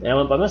 and I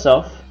went by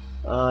myself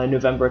in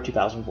November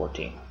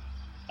 2014.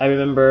 I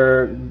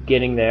remember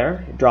getting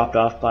there, dropped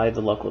off by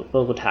the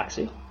local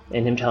taxi,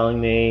 and him telling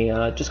me,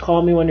 just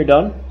call me when you're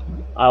done,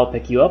 I'll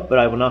pick you up, but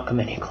I will not come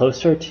any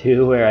closer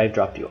to where I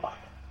dropped you off.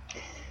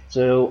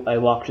 So I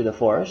walked to the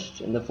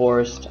forest. In the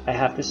forest, I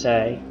have to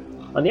say,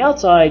 on the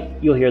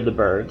outside, you'll hear the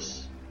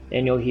birds,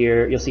 and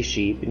you'll see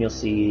sheep, and you'll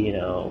see,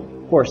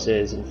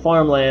 horses and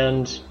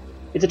farmland.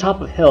 It's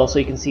atop of a hill, so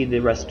you can see the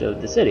rest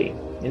of the city.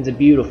 It's a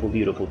beautiful,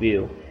 beautiful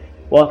view.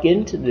 Walk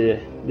into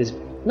this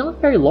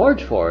not very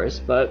large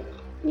forest, but,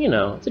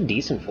 it's a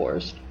decent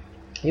forest.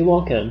 You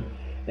walk in,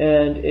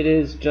 and it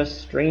is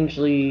just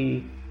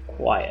strangely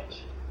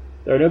quiet.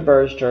 There are no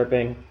birds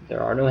chirping,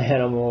 there are no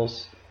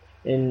animals,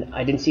 and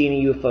I didn't see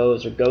any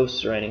UFOs or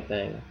ghosts or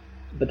anything.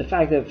 But the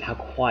fact of how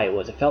quiet it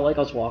was, it felt like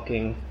I was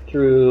walking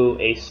through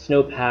a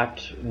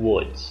snow-packed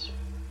woods,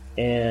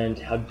 and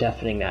how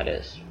deafening that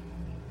is.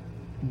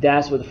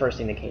 That's what the first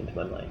thing that came to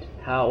my mind.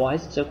 Why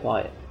is it so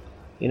quiet?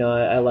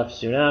 I left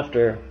soon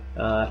after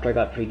I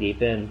got pretty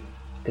deep in,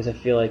 because I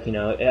feel like,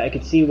 I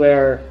could see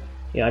where,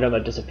 I don't know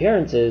about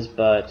disappearances,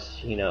 but,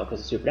 because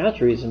of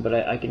supernatural reason, but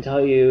I can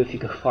tell you, if you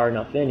go far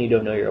enough in, you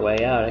don't know your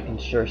way out, I can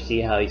sure see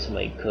how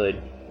somebody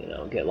could,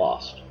 get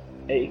lost.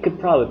 It could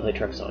probably play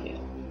tricks on you.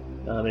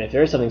 And if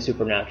there is something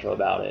supernatural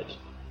about it,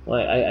 well,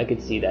 I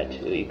could see that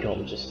too. You can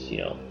almost you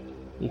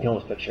can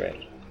almost picture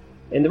it.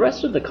 In the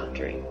rest of the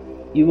country,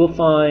 you will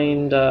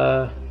find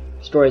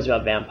stories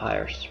about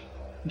vampires.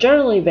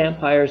 Generally,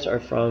 vampires are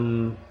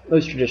from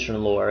most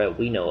traditional lore that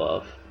we know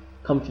of,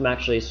 come from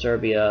actually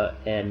Serbia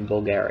and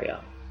Bulgaria.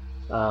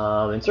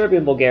 And Serbia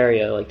and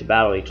Bulgaria like to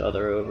battle each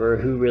other over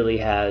who really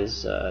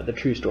has the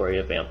true story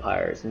of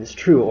vampires and its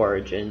true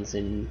origins.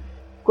 And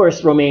of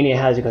course, Romania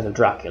has it because of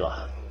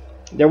Dracula.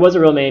 There was a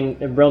real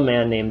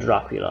man named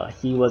Dracula.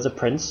 He was a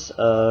prince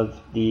of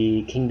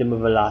the Kingdom of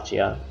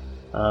Wallachia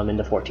in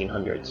the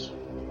 1400s,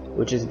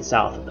 which is the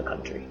south of the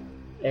country.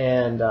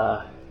 And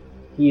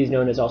he is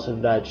known as also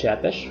Vlad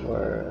Tepes,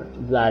 or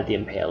Vlad the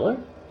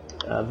Impaler.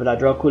 Vlad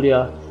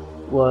Dracula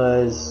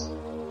was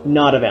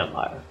not a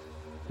vampire.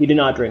 He did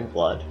not drink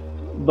blood,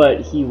 but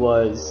he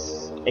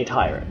was a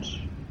tyrant.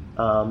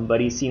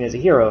 But he's seen as a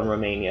hero in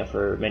Romania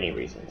for many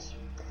reasons.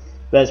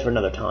 But that's for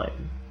another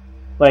time.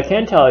 What I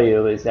can tell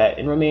you is that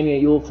in Romania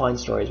you will find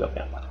stories about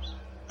vampires.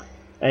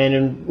 And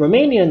in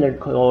Romanian they're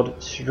called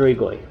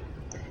strigoi.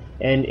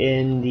 And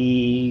in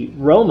the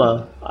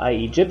Roma,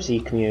 i.e.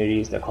 gypsy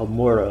communities, they're called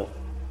moro.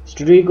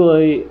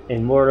 Strigoi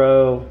and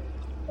moro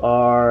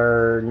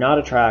are not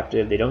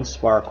attractive, they don't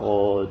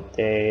sparkle,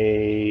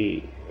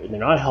 they're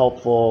not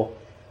helpful.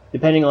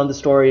 Depending on the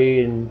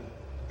story and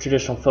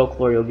traditional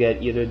folklore you'll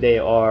get, either they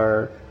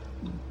are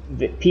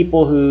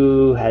people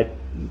who had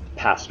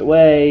passed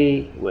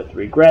away with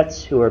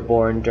regrets, who were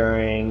born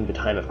during the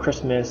time of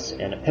Christmas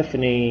and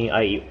Epiphany,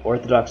 i.e.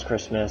 Orthodox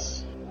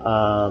Christmas,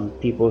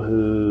 people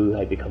who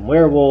had become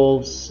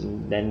werewolves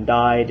and then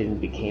died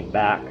and became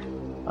back.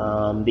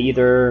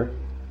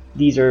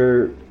 These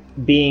are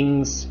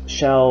beings,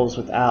 shells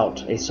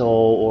without a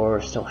soul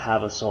or still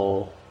have a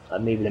soul,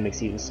 maybe that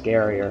makes it even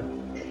scarier,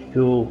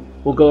 who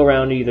will go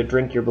around and either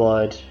drink your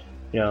blood,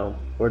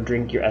 or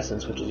drink your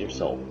essence, which is your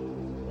soul.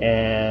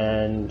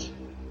 And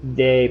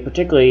they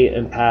particularly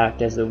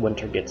impact as the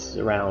winter gets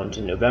around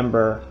in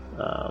November,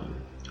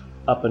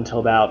 up until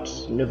about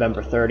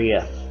November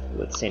 30th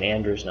with St.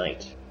 Andrew's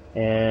Night.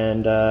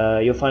 And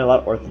you'll find a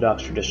lot of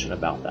Orthodox tradition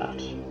about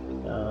that,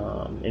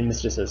 and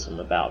mysticism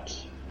about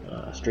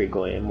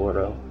strigoi and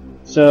moro.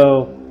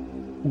 So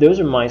those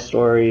are my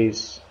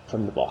stories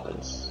from the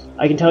Balkans.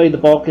 I can tell you the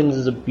Balkans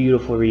is a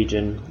beautiful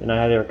region, and I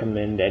highly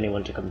recommend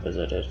anyone to come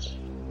visit it.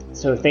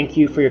 So thank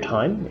you for your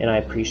time, and I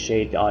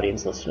appreciate the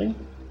audience listening.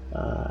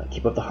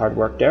 Keep up the hard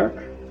work, Derek.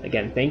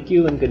 Again, thank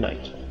you and good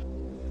night.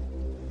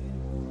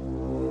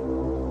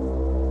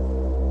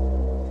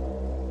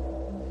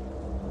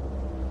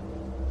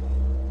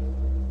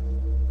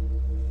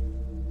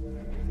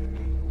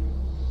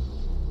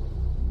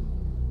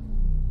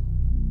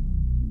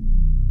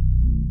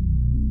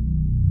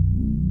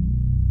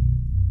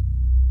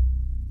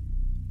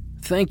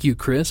 Thank you,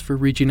 Chris, for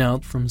reaching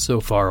out from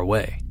so far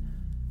away.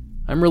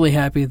 I'm really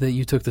happy that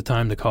you took the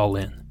time to call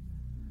in.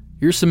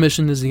 Your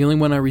submission is the only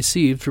one I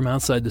received from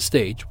outside the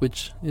state,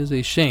 which is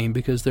a shame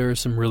because there are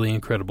some really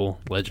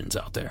incredible legends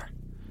out there.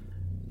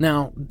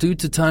 Now, due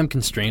to time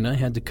constraint, I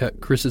had to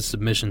cut Chris's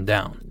submission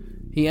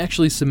down. He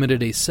actually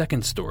submitted a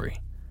second story,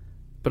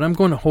 but I'm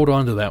going to hold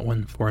on to that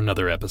one for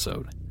another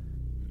episode.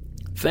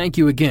 Thank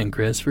you again,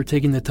 Chris, for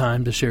taking the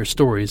time to share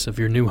stories of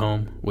your new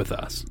home with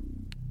us.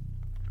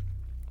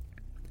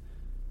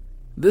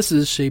 This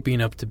is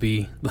shaping up to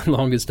be the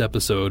longest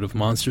episode of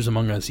Monsters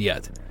Among Us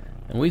yet,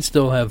 and we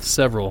still have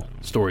several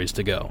stories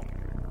to go,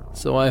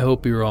 so I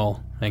hope you're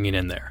all hanging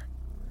in there.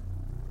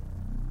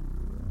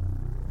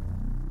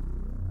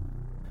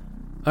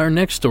 Our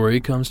next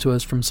story comes to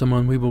us from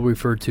someone we will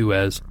refer to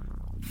as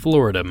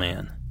Florida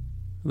Man.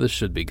 This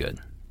should be good.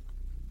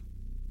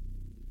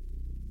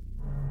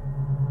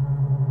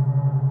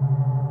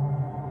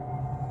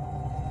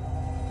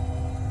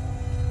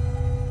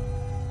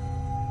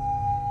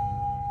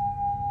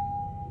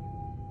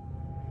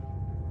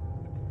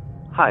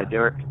 Hi,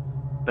 Derek.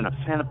 Been a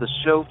fan of the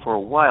show for a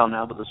while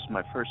now, but this is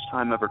my first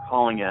time ever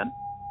calling in.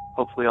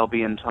 Hopefully I'll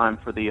be in time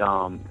for the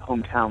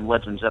Hometown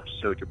Legends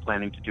episode you're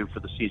planning to do for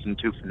the Season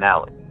 2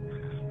 finale.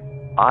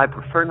 I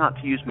prefer not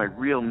to use my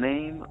real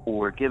name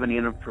or give any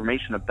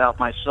information about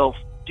myself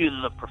due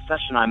to the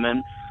profession I'm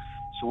in,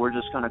 so we're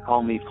just going to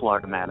call me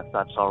Florida Man, if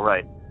that's all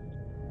right.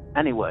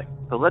 Anyway,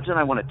 the legend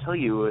I want to tell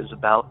you is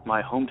about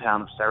my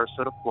hometown of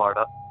Sarasota,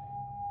 Florida,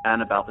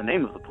 and about the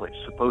name of the place,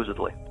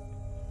 supposedly.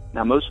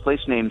 Now, most place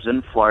names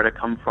in Florida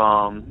come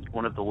from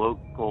one of the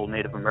local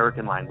Native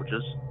American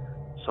languages,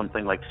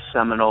 something like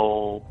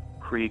Seminole,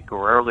 Creek,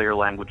 or earlier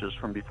languages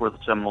from before the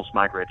Seminoles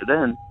migrated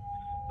in,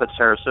 but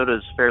Sarasota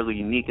is fairly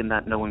unique in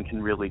that no one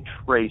can really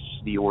trace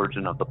the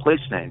origin of the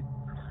place name.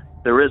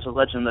 There is a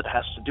legend that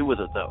has to do with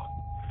it, though.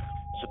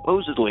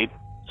 Supposedly,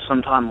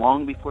 sometime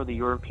long before the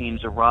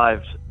Europeans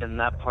arrived in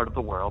that part of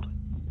the world,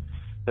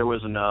 there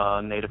was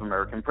a Native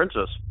American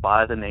princess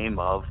by the name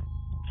of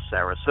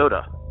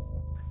Sarasota.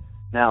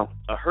 Now,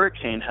 a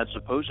hurricane had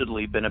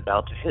supposedly been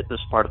about to hit this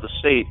part of the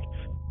state,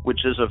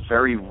 which is a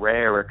very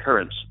rare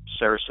occurrence.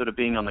 Sarasota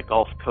being on the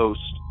Gulf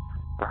Coast,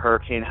 a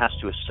hurricane has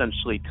to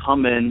essentially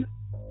come in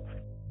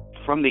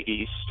from the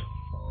east,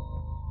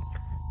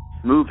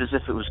 move as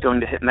if it was going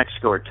to hit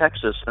Mexico or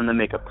Texas, and then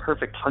make a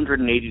perfect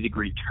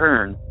 180-degree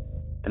turn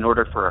in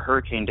order for a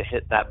hurricane to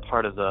hit that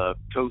part of the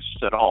coast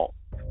at all,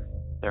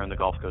 there in the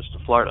Gulf Coast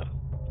of Florida.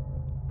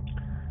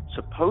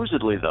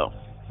 Supposedly, though,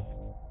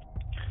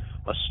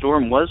 a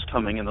storm was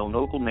coming, and the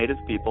local native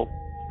people,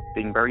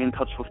 being very in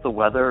touch with the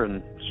weather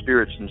and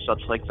spirits and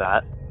such like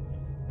that,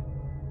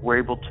 were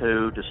able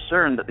to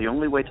discern that the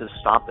only way to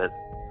stop it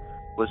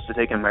was to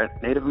take a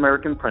Native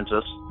American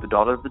princess, the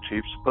daughter of the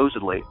chief,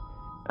 supposedly,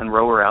 and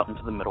row her out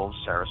into the middle of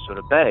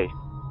Sarasota Bay.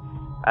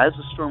 As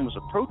the storm was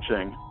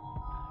approaching,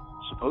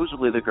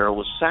 supposedly the girl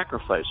was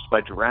sacrificed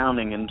by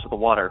drowning into the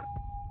water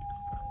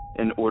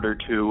in order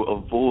to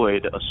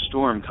avoid a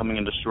storm coming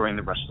and destroying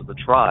the rest of the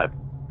tribe.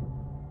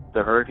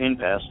 The hurricane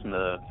passed, and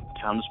the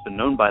town has been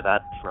known by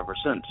that forever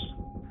since.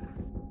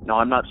 Now,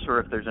 I'm not sure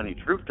if there's any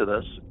truth to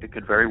this. It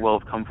could very well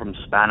have come from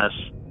Spanish.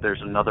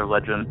 There's another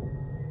legend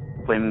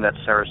claiming that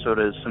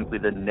Sarasota is simply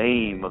the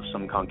name of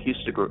some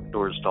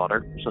conquistador's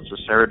daughter, such as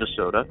Sarah de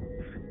Soto.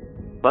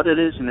 But it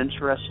is an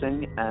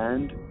interesting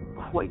and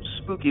quite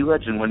spooky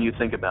legend when you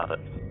think about it.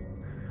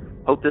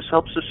 Hope this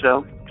helps the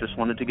show. Just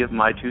wanted to give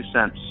my 2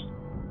 cents.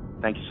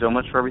 Thank you so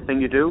much for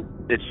everything you do.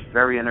 It's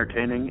very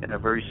entertaining and a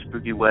very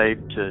spooky way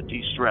to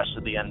de-stress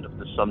at the end of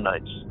the some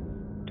nights.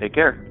 Take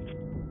care.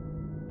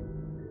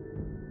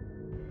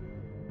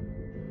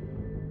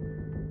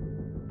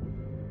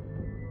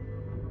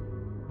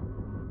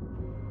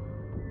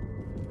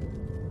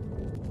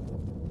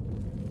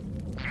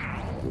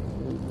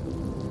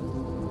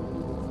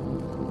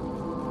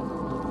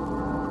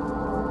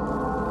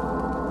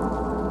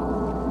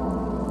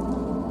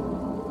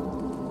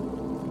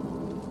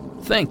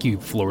 Thank you,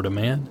 Florida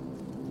Man.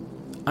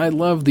 I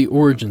love the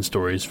origin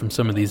stories from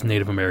some of these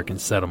Native American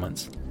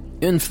settlements.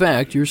 In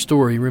fact, your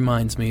story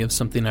reminds me of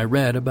something I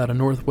read about a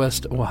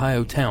northwest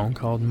Ohio town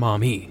called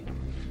Maumee.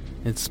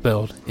 It's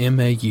spelled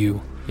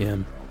Maumee.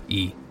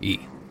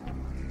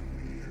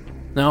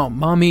 Now,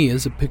 Maumee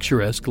is a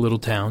picturesque little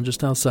town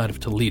just outside of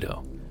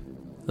Toledo.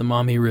 The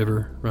Maumee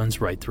River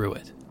runs right through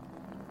it.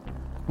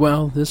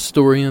 Well, this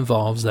story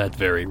involves that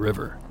very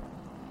river.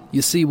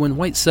 You see, when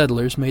white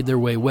settlers made their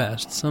way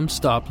west, some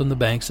stopped on the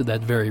banks of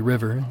that very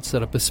river and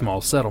set up a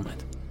small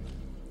settlement.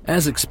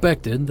 As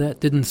expected, that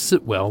didn't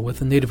sit well with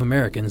the Native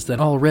Americans that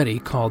already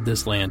called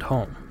this land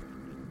home.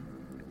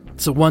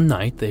 So one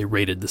night, they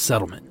raided the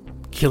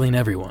settlement, killing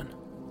everyone.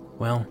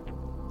 Well,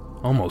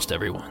 almost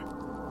everyone.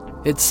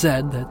 It's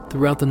said that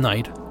throughout the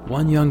night,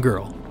 one young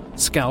girl,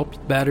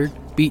 scalped, battered,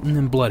 beaten,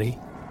 and bloody,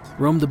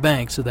 roamed the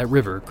banks of that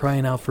river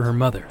crying out for her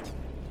mother.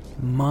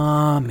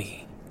 Mommy.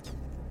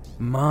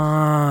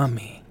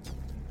 Mommy.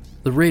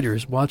 The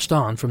raiders watched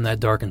on from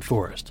that darkened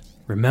forest,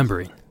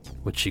 remembering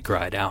what she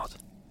cried out.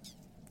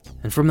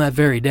 And from that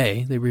very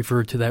day, they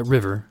referred to that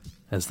river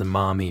as the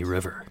Maumee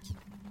River.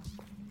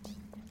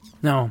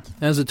 Now,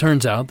 as it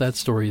turns out, that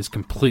story is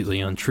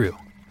completely untrue,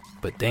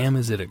 but damn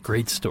is it a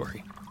great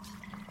story.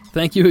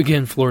 Thank you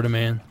again, Florida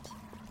Man,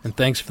 and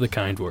thanks for the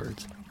kind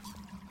words.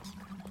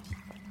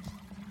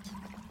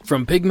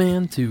 From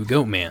Pigman to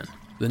Goatman,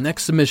 the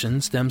next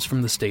submission stems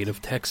from the state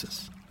of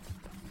Texas.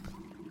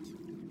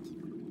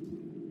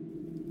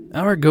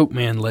 Our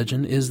Goatman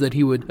legend is that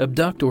he would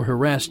abduct or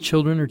harass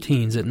children or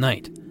teens at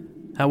night.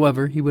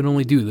 However, he would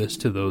only do this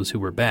to those who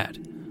were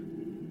bad.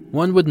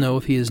 One would know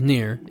if he is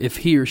near if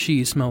he or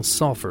she smells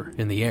sulfur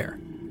in the air.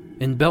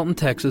 In Belton,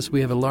 Texas,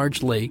 we have a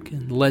large lake,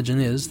 and the legend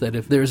is that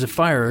if there is a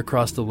fire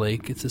across the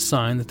lake, it's a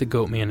sign that the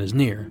Goatman is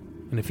near,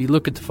 and if you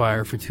look at the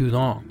fire for too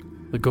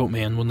long, the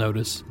Goatman will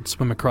notice and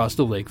swim across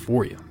the lake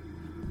for you.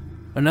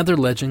 Another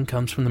legend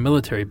comes from the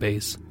military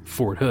base,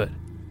 Fort Hood.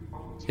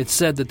 It's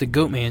said that the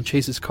Goatman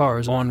chases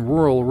cars on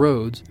rural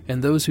roads,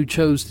 and those who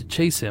chose to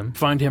chase him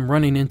find him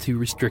running into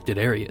restricted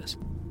areas.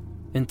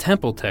 In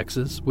Temple,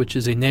 Texas, which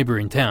is a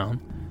neighboring town,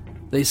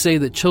 they say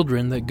that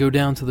children that go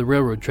down to the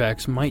railroad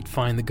tracks might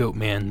find the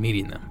Goatman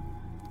meeting them.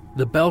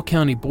 The Bell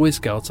County Boy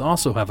Scouts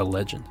also have a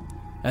legend.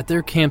 At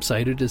their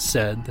campsite, it is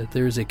said that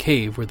there is a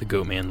cave where the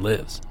Goatman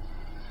lives.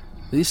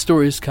 These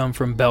stories come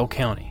from Bell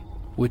County,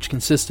 which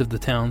consists of the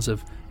towns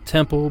of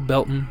Temple,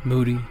 Belton,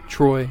 Moody,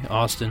 Troy,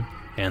 Austin,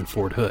 and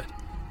Fort Hood.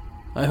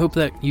 I hope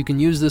that you can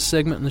use this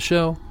segment in the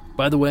show.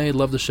 By the way,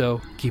 love the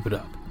show. Keep it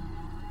up.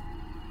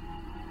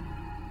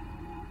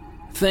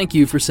 Thank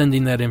you for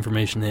sending that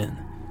information in.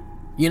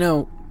 You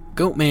know,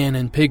 Goatman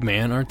and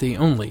Pigman aren't the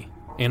only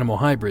animal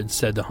hybrids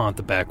said to haunt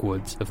the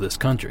backwoods of this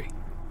country.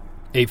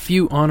 A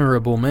few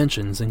honorable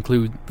mentions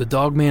include the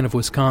Dogman of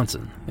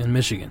Wisconsin and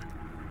Michigan,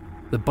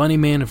 the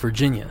Bunnyman of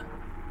Virginia,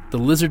 the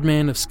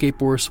Lizardman of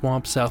Skateboard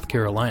Swamp, South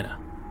Carolina,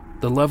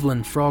 the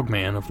Loveland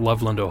Frogman of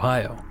Loveland,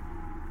 Ohio,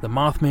 the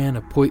Mothman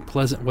of Point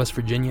Pleasant, West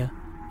Virginia,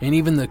 and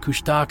even the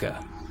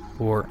Kushtaka,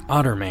 or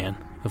Otterman,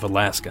 of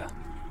Alaska.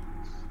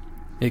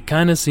 It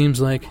kinda seems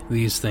like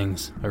these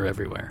things are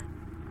everywhere.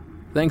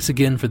 Thanks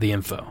again for the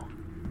info.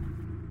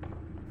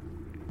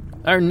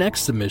 Our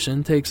next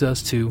submission takes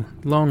us to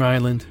Long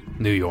Island,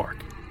 New York.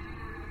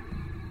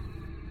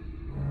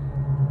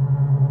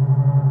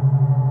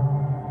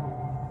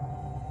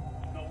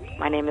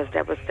 My name is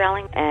Deborah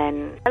Stelling,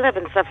 and I live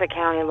in Suffolk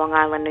County, Long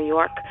Island, New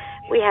York.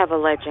 We have a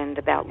legend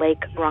about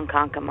Lake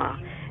Ronkonkoma.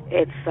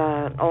 It's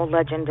an old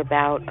legend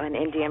about an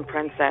Indian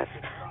princess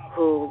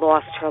who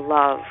lost her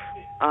love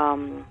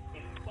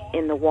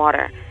in the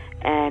water.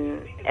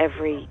 And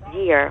every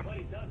year,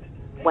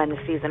 when the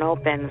season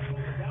opens,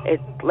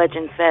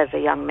 legend says a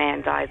young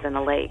man dies in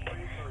the lake.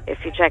 If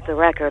you check the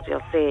records,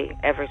 you'll see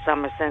every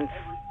summer since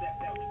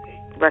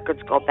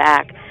records go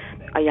back,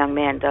 a young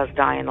man does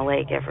die in the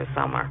lake every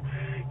summer.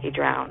 He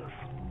drowns.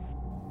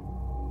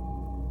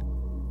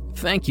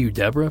 Thank you,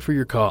 Deborah, for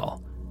your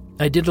call.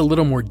 I did a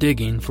little more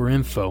digging for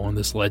info on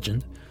this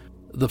legend.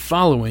 The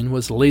following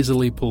was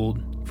lazily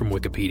pulled from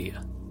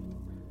Wikipedia.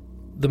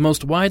 The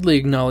most widely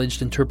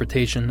acknowledged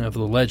interpretation of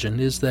the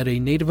legend is that a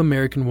Native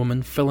American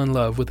woman fell in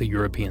love with a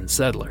European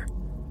settler.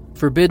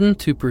 Forbidden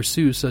to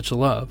pursue such a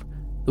love,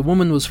 the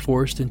woman was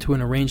forced into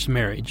an arranged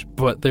marriage,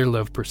 but their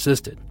love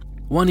persisted.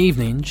 One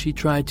evening, she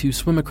tried to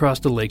swim across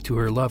the lake to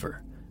her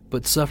lover,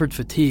 but suffered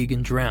fatigue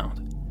and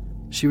drowned.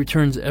 She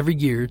returns every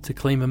year to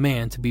claim a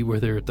man to be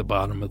with her at the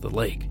bottom of the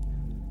lake.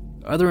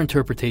 Other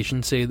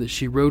interpretations say that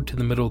she rowed to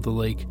the middle of the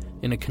lake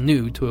in a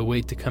canoe to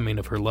await the coming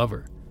of her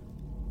lover.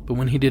 But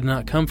when he did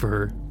not come for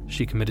her,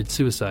 she committed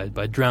suicide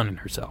by drowning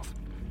herself.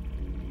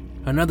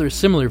 Another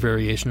similar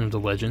variation of the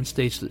legend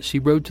states that she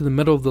rowed to the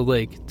middle of the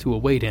lake to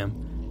await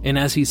him, and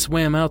as he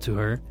swam out to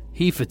her,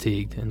 he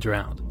fatigued and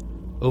drowned.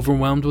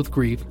 Overwhelmed with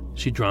grief,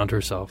 she drowned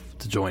herself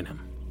to join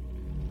him.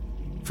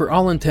 For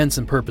all intents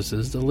and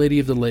purposes, the Lady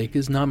of the Lake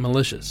is not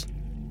malicious.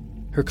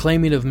 Her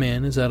claiming of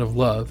men is out of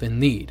love and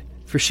need,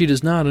 for she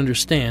does not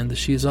understand that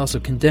she is also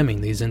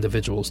condemning these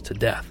individuals to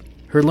death.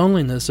 Her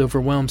loneliness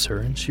overwhelms her,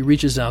 and she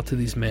reaches out to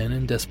these men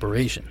in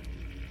desperation.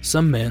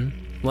 Some men,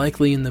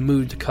 likely in the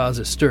mood to cause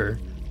a stir,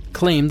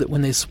 claim that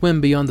when they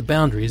swim beyond the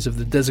boundaries of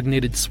the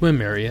designated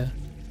swim area,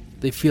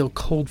 they feel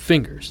cold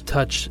fingers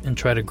touch and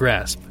try to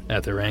grasp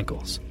at their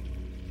ankles.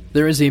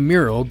 There is a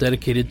mural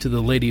dedicated to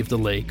the Lady of the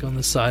Lake on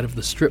the side of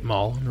the strip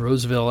mall on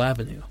Roosevelt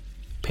Avenue,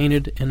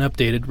 painted and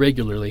updated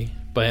regularly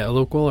by a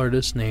local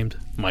artist named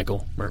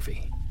Michael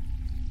Murphy.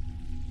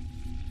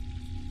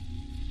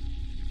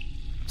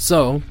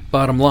 So,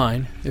 bottom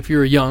line, if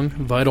you're a young,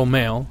 vital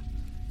male,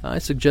 I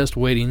suggest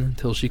waiting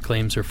until she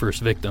claims her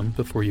first victim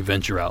before you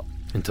venture out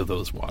into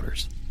those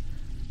waters.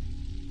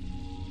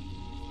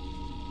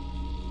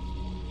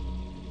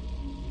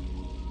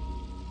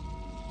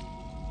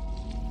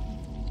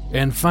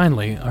 And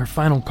finally, our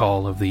final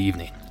call of the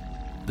evening.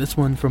 This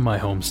one from my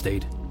home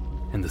state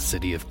in the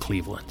city of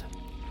Cleveland.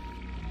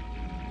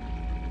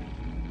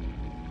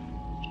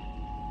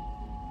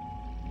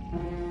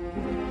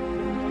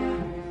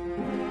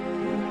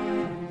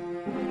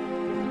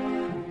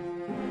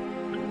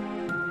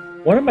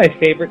 One of my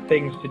favorite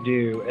things to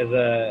do as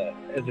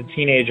a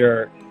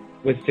teenager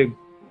was to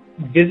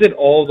visit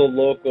all the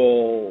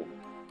local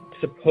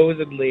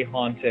supposedly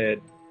haunted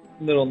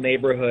little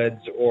neighborhoods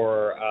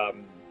or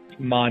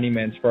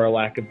monuments, for a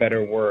lack of a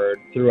better word,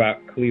 throughout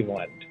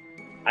Cleveland.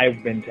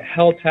 I've been to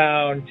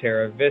Helltown,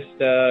 Terra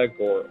Vista,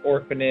 Gore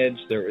Orphanage,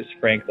 there was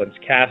Franklin's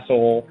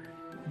Castle,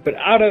 but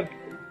out of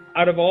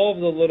all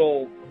of the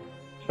little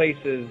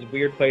places,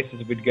 weird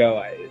places we'd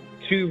go,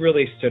 two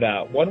really stood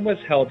out. One was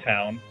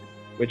Helltown,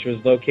 which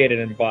was located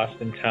in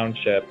Boston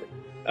Township,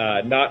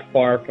 not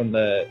far from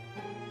the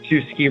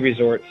two ski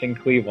resorts in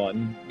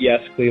Cleveland.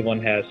 Yes,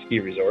 Cleveland has ski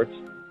resorts,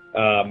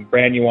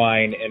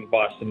 Brandywine and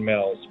Boston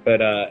Mills. But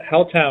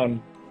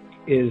Helltown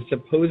is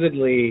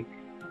supposedly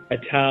a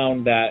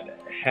town that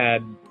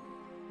had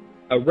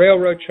a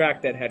railroad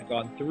track that had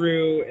gone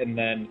through, and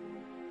then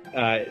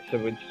so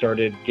it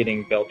started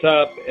getting built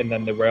up, and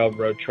then the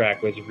railroad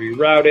track was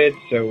rerouted,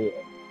 so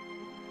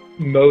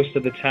most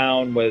of the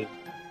town was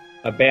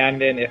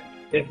abandoned,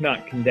 if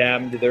not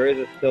condemned. There is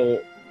a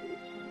still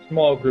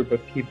small group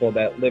of people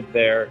that live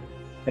there,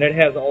 and it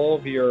has all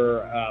of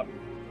your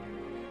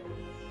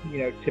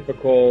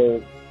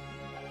typical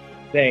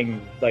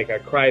things, like a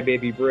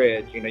crybaby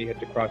bridge. You have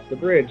to cross the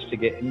bridge to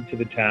get into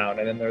the town,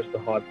 and then there's the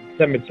haunted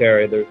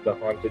cemetery, there's the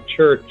haunted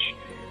church,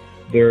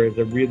 there is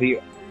a really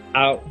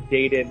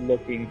outdated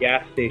looking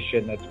gas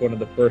station that's one of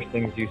the first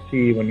things you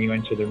see when you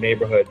enter their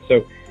neighborhood.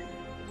 So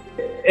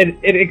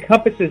it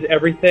encompasses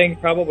everything,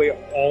 probably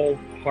all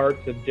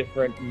parts of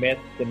different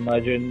myths and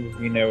legends,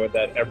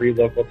 that every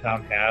local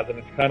town has, and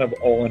it's kind of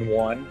all in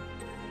one.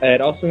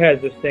 It also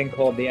has this thing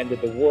called the End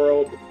of the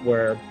World,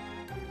 where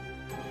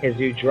as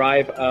you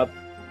drive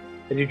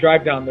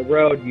down the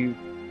road, you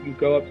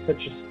go up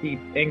such a steep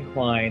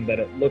incline that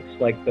it looks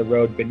like the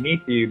road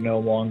beneath you no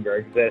longer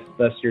exists,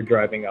 thus you're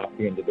driving off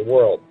the end of the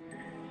world.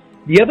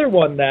 The other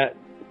one that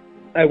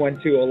I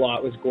went to a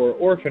lot was Gore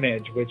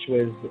Orphanage, which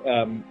was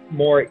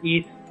more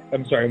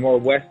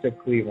west of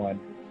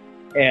Cleveland.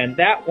 And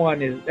that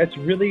one it's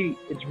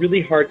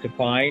really hard to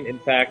find. In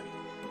fact,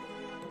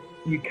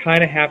 you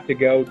kind of have to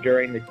go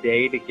during the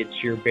day to get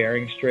your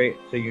bearings straight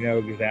so you know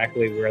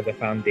exactly where the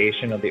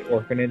foundation of the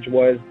orphanage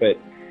was. But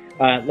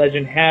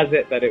legend has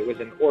it that it was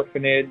an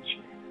orphanage,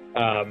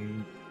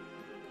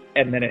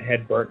 and then it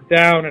had burnt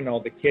down, and all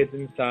the kids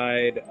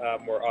inside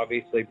were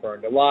obviously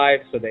burned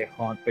alive, so they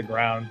haunt the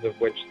grounds of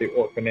where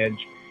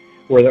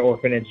the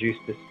orphanage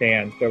used to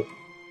stand. So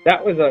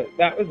that was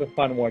a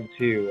fun one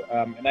too.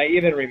 And I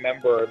even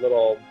remember a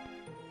little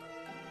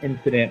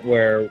incident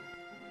where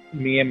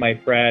me and my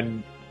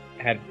friend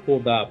had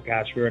pulled up.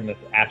 Gosh, we were in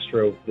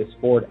this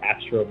Ford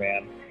Astro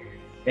van,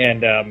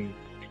 and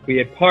we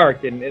had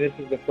parked, and this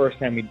is the first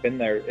time we'd been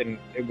there, and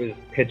it was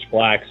pitch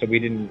black, so we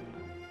didn't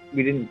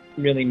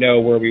really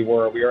know where we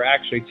were. We were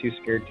actually too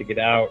scared to get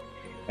out.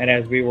 And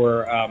as we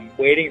were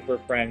waiting for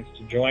friends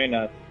to join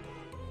us,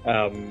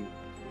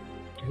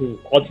 who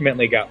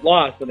ultimately got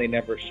lost and they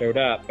never showed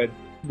up, but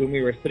when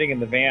we were sitting in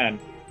the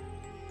van,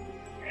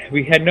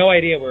 we had no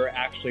idea we were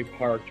actually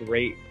parked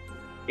right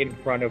in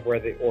front of where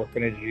the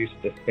orphanage used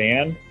to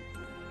stand.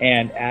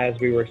 And as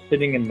we were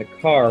sitting in the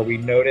car, we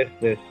noticed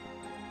this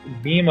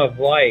beam of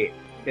light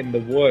in the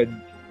woods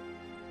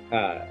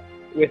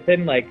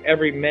within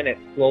every minute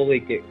slowly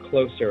get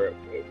closer.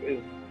 It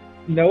was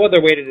no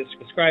other way to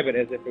describe it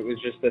as if it was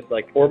just this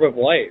orb of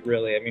light,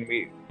 really. I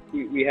mean,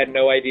 we had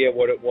no idea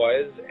what it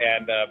was,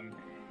 and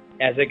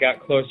as it got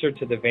closer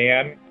to the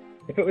van,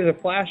 if it was a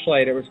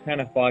flashlight, it was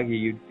kind of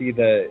foggy.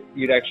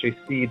 You'd actually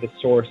see the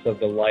source of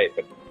the light,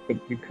 but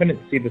you couldn't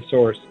see the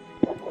source.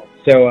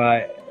 So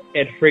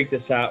it freaked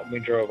us out and we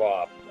drove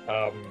off.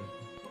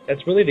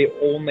 That's really the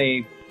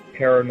only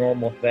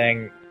paranormal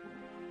thing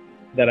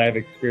that I've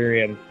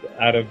experienced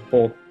out of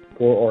both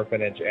Gore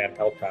Orphanage and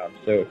Helltown.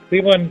 So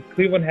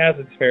Cleveland has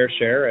its fair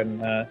share,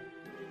 and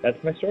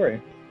that's my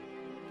story.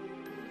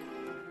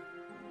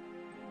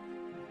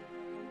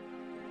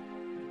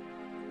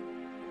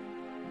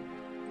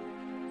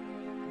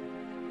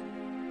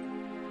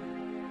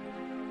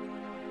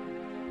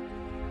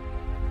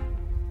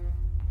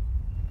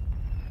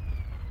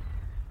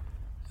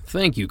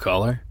 Thank you,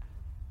 caller.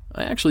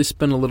 I actually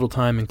spent a little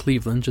time in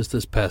Cleveland just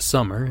this past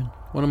summer, and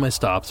one of my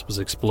stops was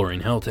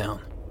exploring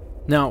Helltown.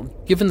 Now,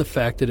 given the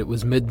fact that it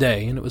was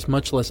midday and it was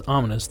much less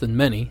ominous than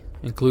many,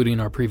 including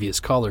our previous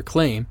caller,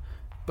 claim,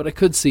 but I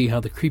could see how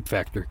the creep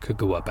factor could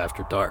go up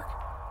after dark.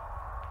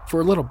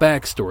 For a little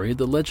backstory,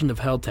 the legend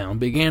of Helltown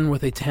began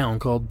with a town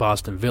called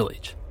Boston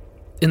Village.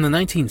 In the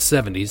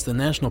 1970s, the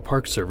National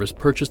Park Service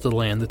purchased the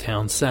land the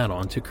town sat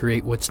on to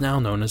create what's now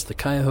known as the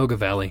Cuyahoga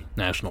Valley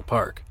National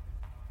Park.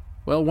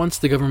 Well, once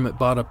the government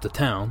bought up the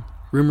town,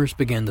 rumors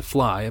began to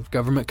fly of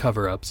government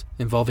cover-ups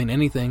involving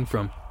anything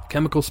from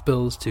chemical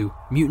spills to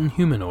mutant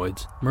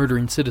humanoids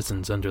murdering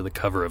citizens under the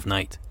cover of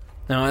night.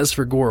 Now, as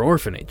for Gore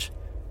Orphanage,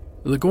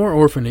 the Gore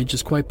Orphanage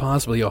is quite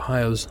possibly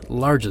Ohio's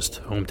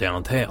largest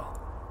hometown tale.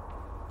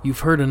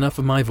 You've heard enough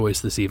of my voice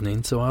this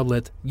evening, so I'll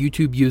let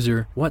YouTube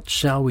user What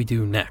Shall We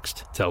Do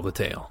Next tell the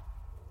tale.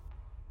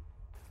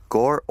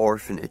 Gore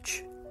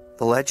Orphanage.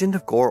 The legend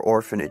of Gore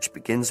Orphanage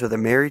begins with a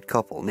married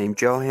couple named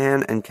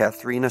Johann and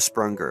Katharina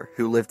Sprunger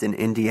who lived in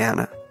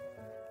Indiana.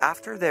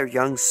 After their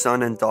young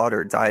son and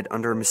daughter died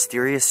under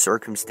mysterious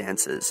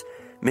circumstances,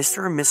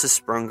 Mr. and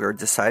Mrs. Sprunger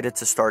decided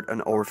to start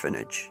an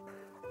orphanage.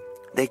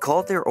 They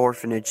called their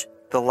orphanage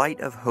the Light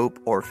of Hope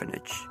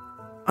Orphanage.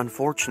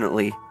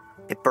 Unfortunately,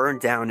 it burned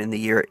down in the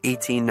year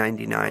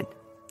 1899,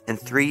 and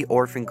 3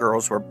 orphan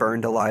girls were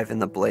burned alive in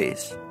the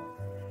blaze.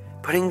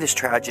 Putting this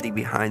tragedy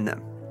behind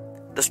them,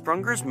 the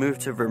Sprungers moved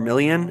to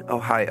Vermilion,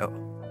 Ohio,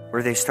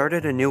 where they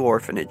started a new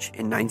orphanage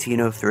in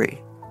 1903.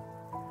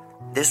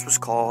 This was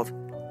called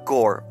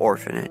Gore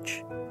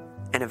Orphanage,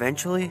 and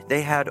eventually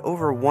they had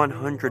over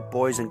 100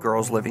 boys and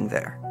girls living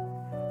there.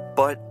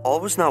 But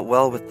all was not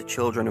well with the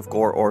children of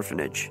Gore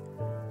Orphanage.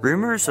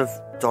 Rumors of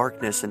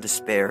darkness and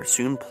despair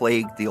soon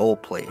plagued the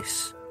old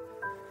place.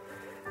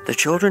 The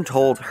children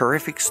told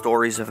horrific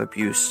stories of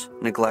abuse,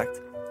 neglect,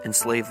 and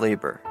slave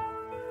labor.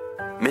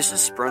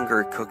 Mrs.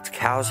 Sprunger cooked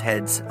cows'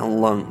 heads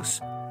and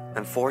lungs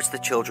and forced the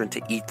children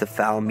to eat the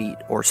foul meat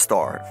or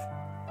starve.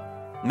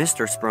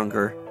 Mr.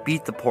 Sprunger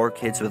beat the poor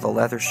kids with a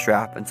leather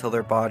strap until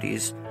their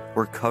bodies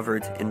were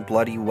covered in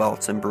bloody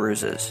welts and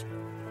bruises.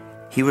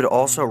 He would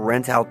also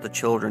rent out the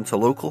children to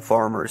local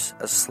farmers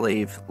as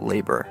slave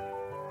labor.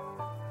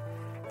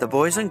 The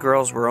boys and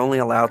girls were only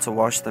allowed to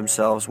wash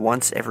themselves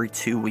once every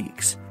 2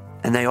 weeks,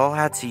 and they all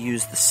had to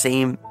use the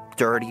same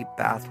dirty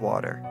bath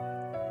water.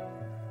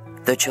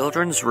 The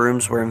children's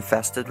rooms were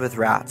infested with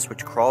rats,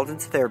 which crawled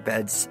into their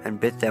beds and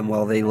bit them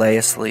while they lay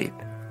asleep.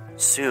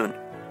 Soon,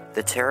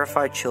 the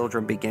terrified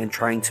children began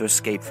trying to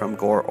escape from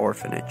Gore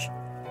Orphanage.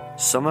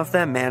 Some of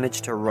them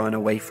managed to run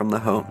away from the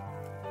home,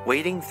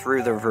 wading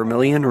through the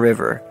Vermilion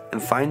River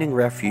and finding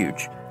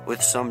refuge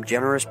with some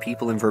generous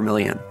people in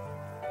Vermilion.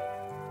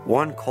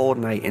 One cold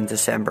night in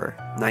December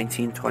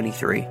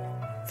 1923,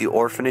 the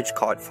orphanage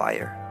caught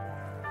fire.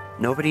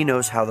 Nobody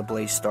knows how the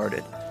blaze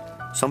started.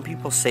 Some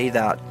people say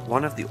that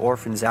one of the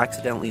orphans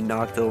accidentally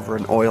knocked over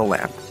an oil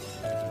lamp.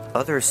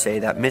 Others say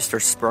that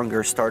Mr.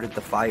 Sprunger started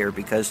the fire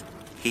because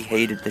he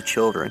hated the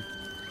children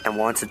and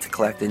wanted to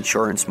collect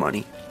insurance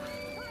money.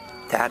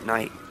 That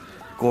night,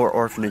 Gore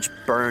Orphanage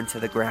burned to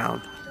the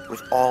ground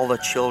with all the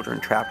children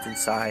trapped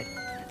inside.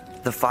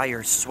 The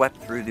fire swept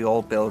through the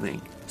old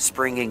building,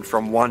 springing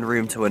from one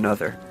room to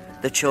another.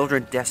 The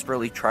children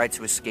desperately tried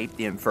to escape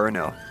the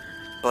inferno,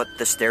 but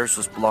the stairs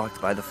was blocked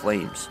by the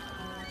flames.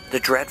 The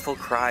dreadful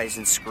cries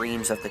and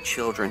screams of the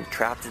children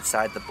trapped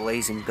inside the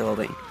blazing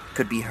building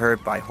could be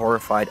heard by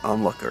horrified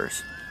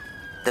onlookers.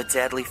 The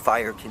deadly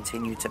fire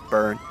continued to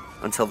burn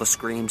until the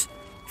screams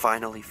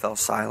finally fell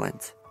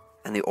silent,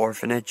 and the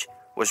orphanage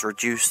was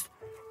reduced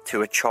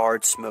to a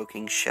charred,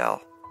 smoking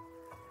shell.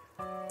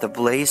 The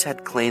blaze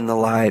had claimed the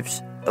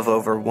lives of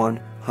over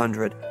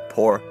 100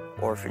 poor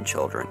orphan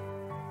children.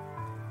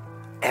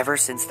 Ever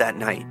since that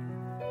night,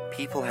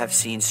 people have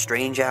seen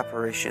strange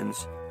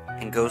apparitions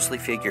and ghostly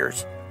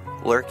figures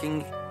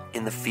lurking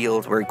in the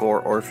field where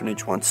Gore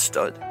Orphanage once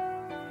stood.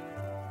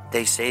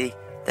 They say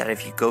that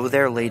if you go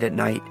there late at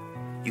night,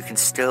 you can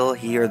still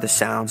hear the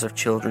sounds of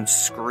children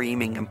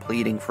screaming and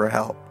pleading for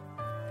help.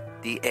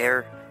 The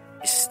air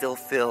is still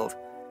filled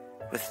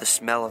with the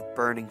smell of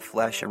burning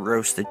flesh and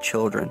roasted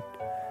children.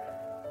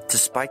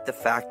 Despite the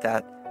fact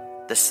that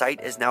the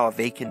site is now a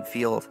vacant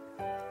field,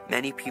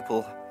 many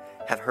people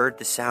have heard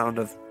the sound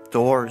of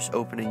doors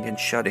opening and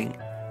shutting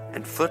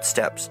and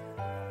footsteps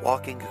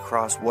walking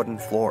across wooden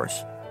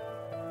floors.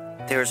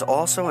 There is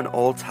also an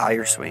old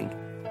tire swing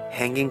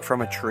hanging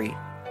from a tree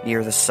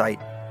near the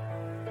site,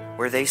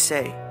 where they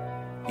say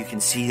you can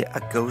see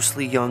a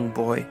ghostly young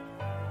boy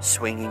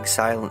swinging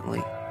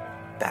silently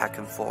back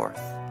and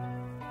forth.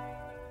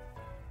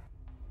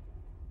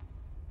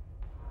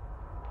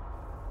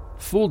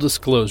 Full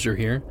disclosure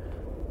here,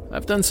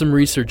 I've done some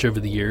research over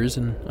the years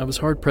and I was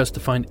hard-pressed to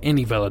find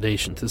any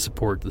validation to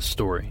support the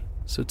story,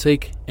 so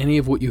take any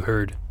of what you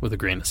heard with a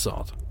grain of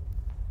salt.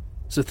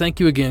 So thank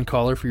you again,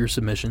 caller, for your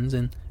submissions,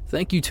 and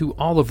thank you to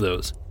all of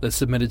those that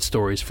submitted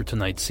stories for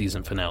tonight's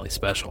season finale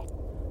special.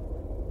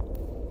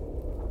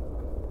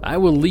 I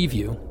will leave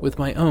you with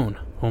my own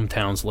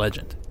hometown's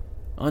legend.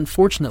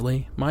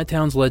 Unfortunately, my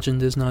town's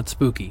legend is not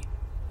spooky,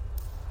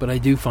 but I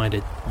do find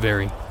it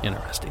very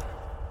interesting.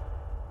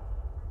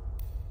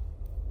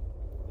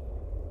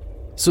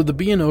 So the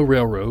B&O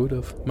Railroad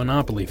of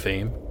Monopoly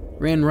fame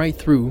ran right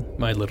through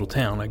my little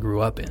town I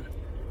grew up in.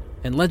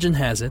 And legend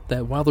has it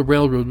that while the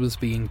railroad was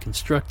being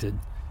constructed,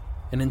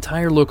 an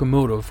entire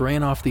locomotive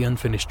ran off the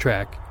unfinished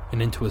track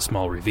and into a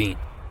small ravine.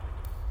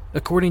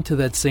 According to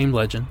that same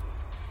legend,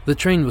 the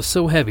train was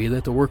so heavy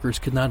that the workers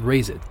could not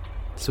raise it,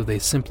 so they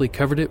simply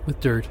covered it with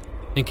dirt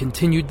and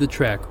continued the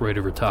track right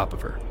over top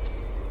of her.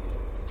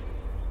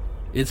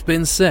 It's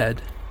been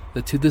said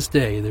that to this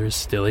day there is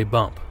still a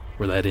bump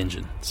where that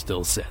engine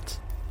still sits,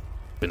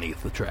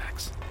 beneath the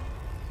tracks.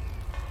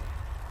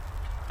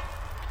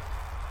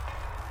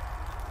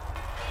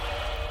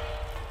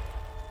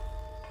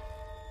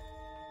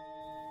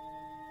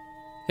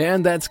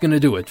 And that's going to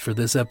do it for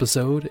this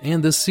episode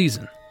and this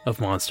season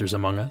of Monsters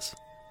Among Us.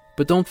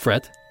 But don't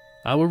fret,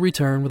 I will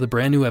return with a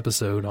brand new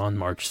episode on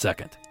March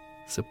 2nd,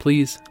 so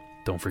please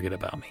don't forget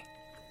about me.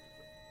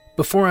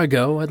 Before I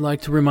go, I'd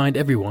like to remind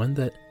everyone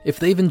that if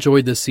they've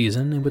enjoyed this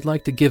season and would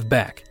like to give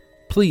back,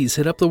 please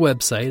hit up the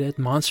website at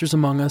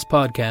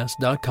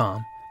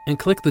monstersamonguspodcast.com and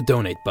click the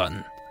donate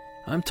button.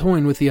 I'm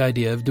toying with the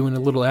idea of doing a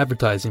little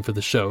advertising for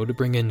the show to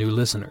bring in new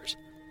listeners,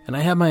 and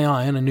I have my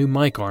eye on a new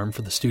mic arm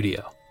for the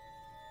studio.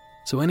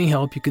 So any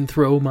help you can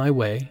throw my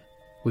way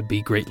would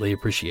be greatly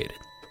appreciated.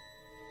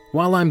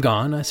 While I'm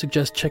gone, I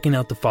suggest checking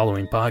out the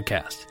following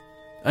podcast.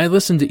 I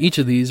listen to each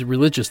of these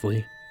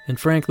religiously, and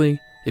frankly,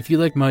 if you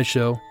like my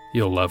show,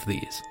 you'll love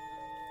these.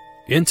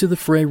 Into the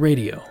Fray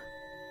Radio,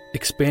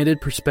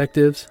 Expanded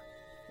Perspectives,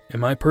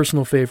 and my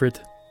personal favorite,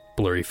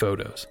 Blurry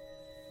Photos.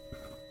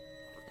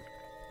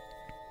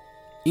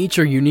 Each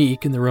are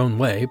unique in their own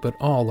way, but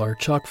all are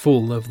chock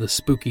full of the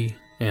spooky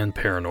and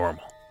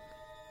paranormal.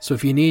 So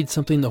if you need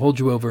something to hold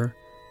you over,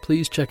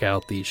 please check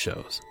out these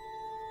shows.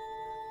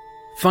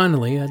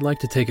 Finally, I'd like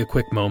to take a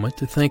quick moment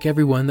to thank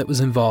everyone that was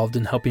involved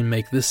in helping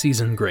make this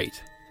season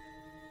great.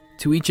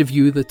 To each of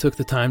you that took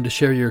the time to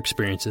share your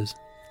experiences,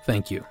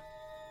 thank you.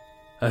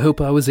 I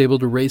hope I was able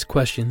to raise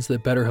questions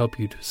that better help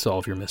you to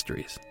solve your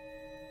mysteries.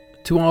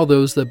 To all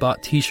those that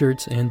bought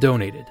t-shirts and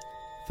donated,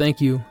 thank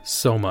you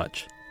so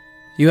much.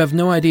 You have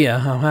no idea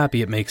how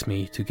happy it makes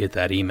me to get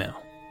that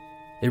email.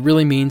 It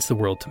really means the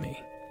world to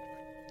me.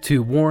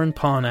 to Warren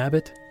Pond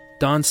Abbott,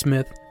 Don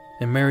Smith,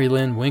 and Mary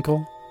Lynn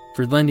Winkle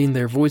for lending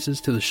their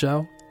voices to the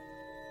show,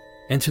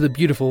 and to the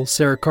beautiful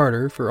Sarah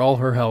Carter for all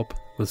her help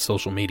with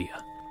social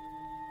media.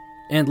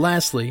 And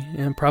lastly,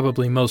 and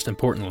probably most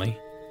importantly,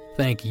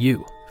 thank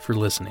you for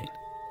listening.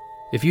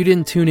 If you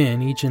didn't tune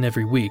in each and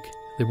every week,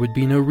 there would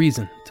be no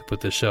reason to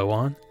put this show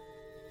on.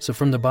 So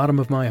from the bottom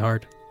of my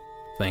heart,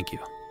 thank you.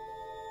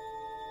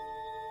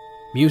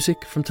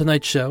 Music from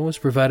tonight's show was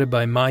provided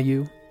by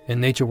Mayu and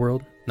Nature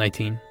World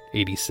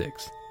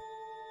 1986.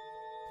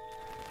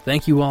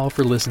 Thank you all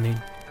for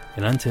listening,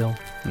 and until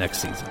next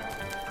season.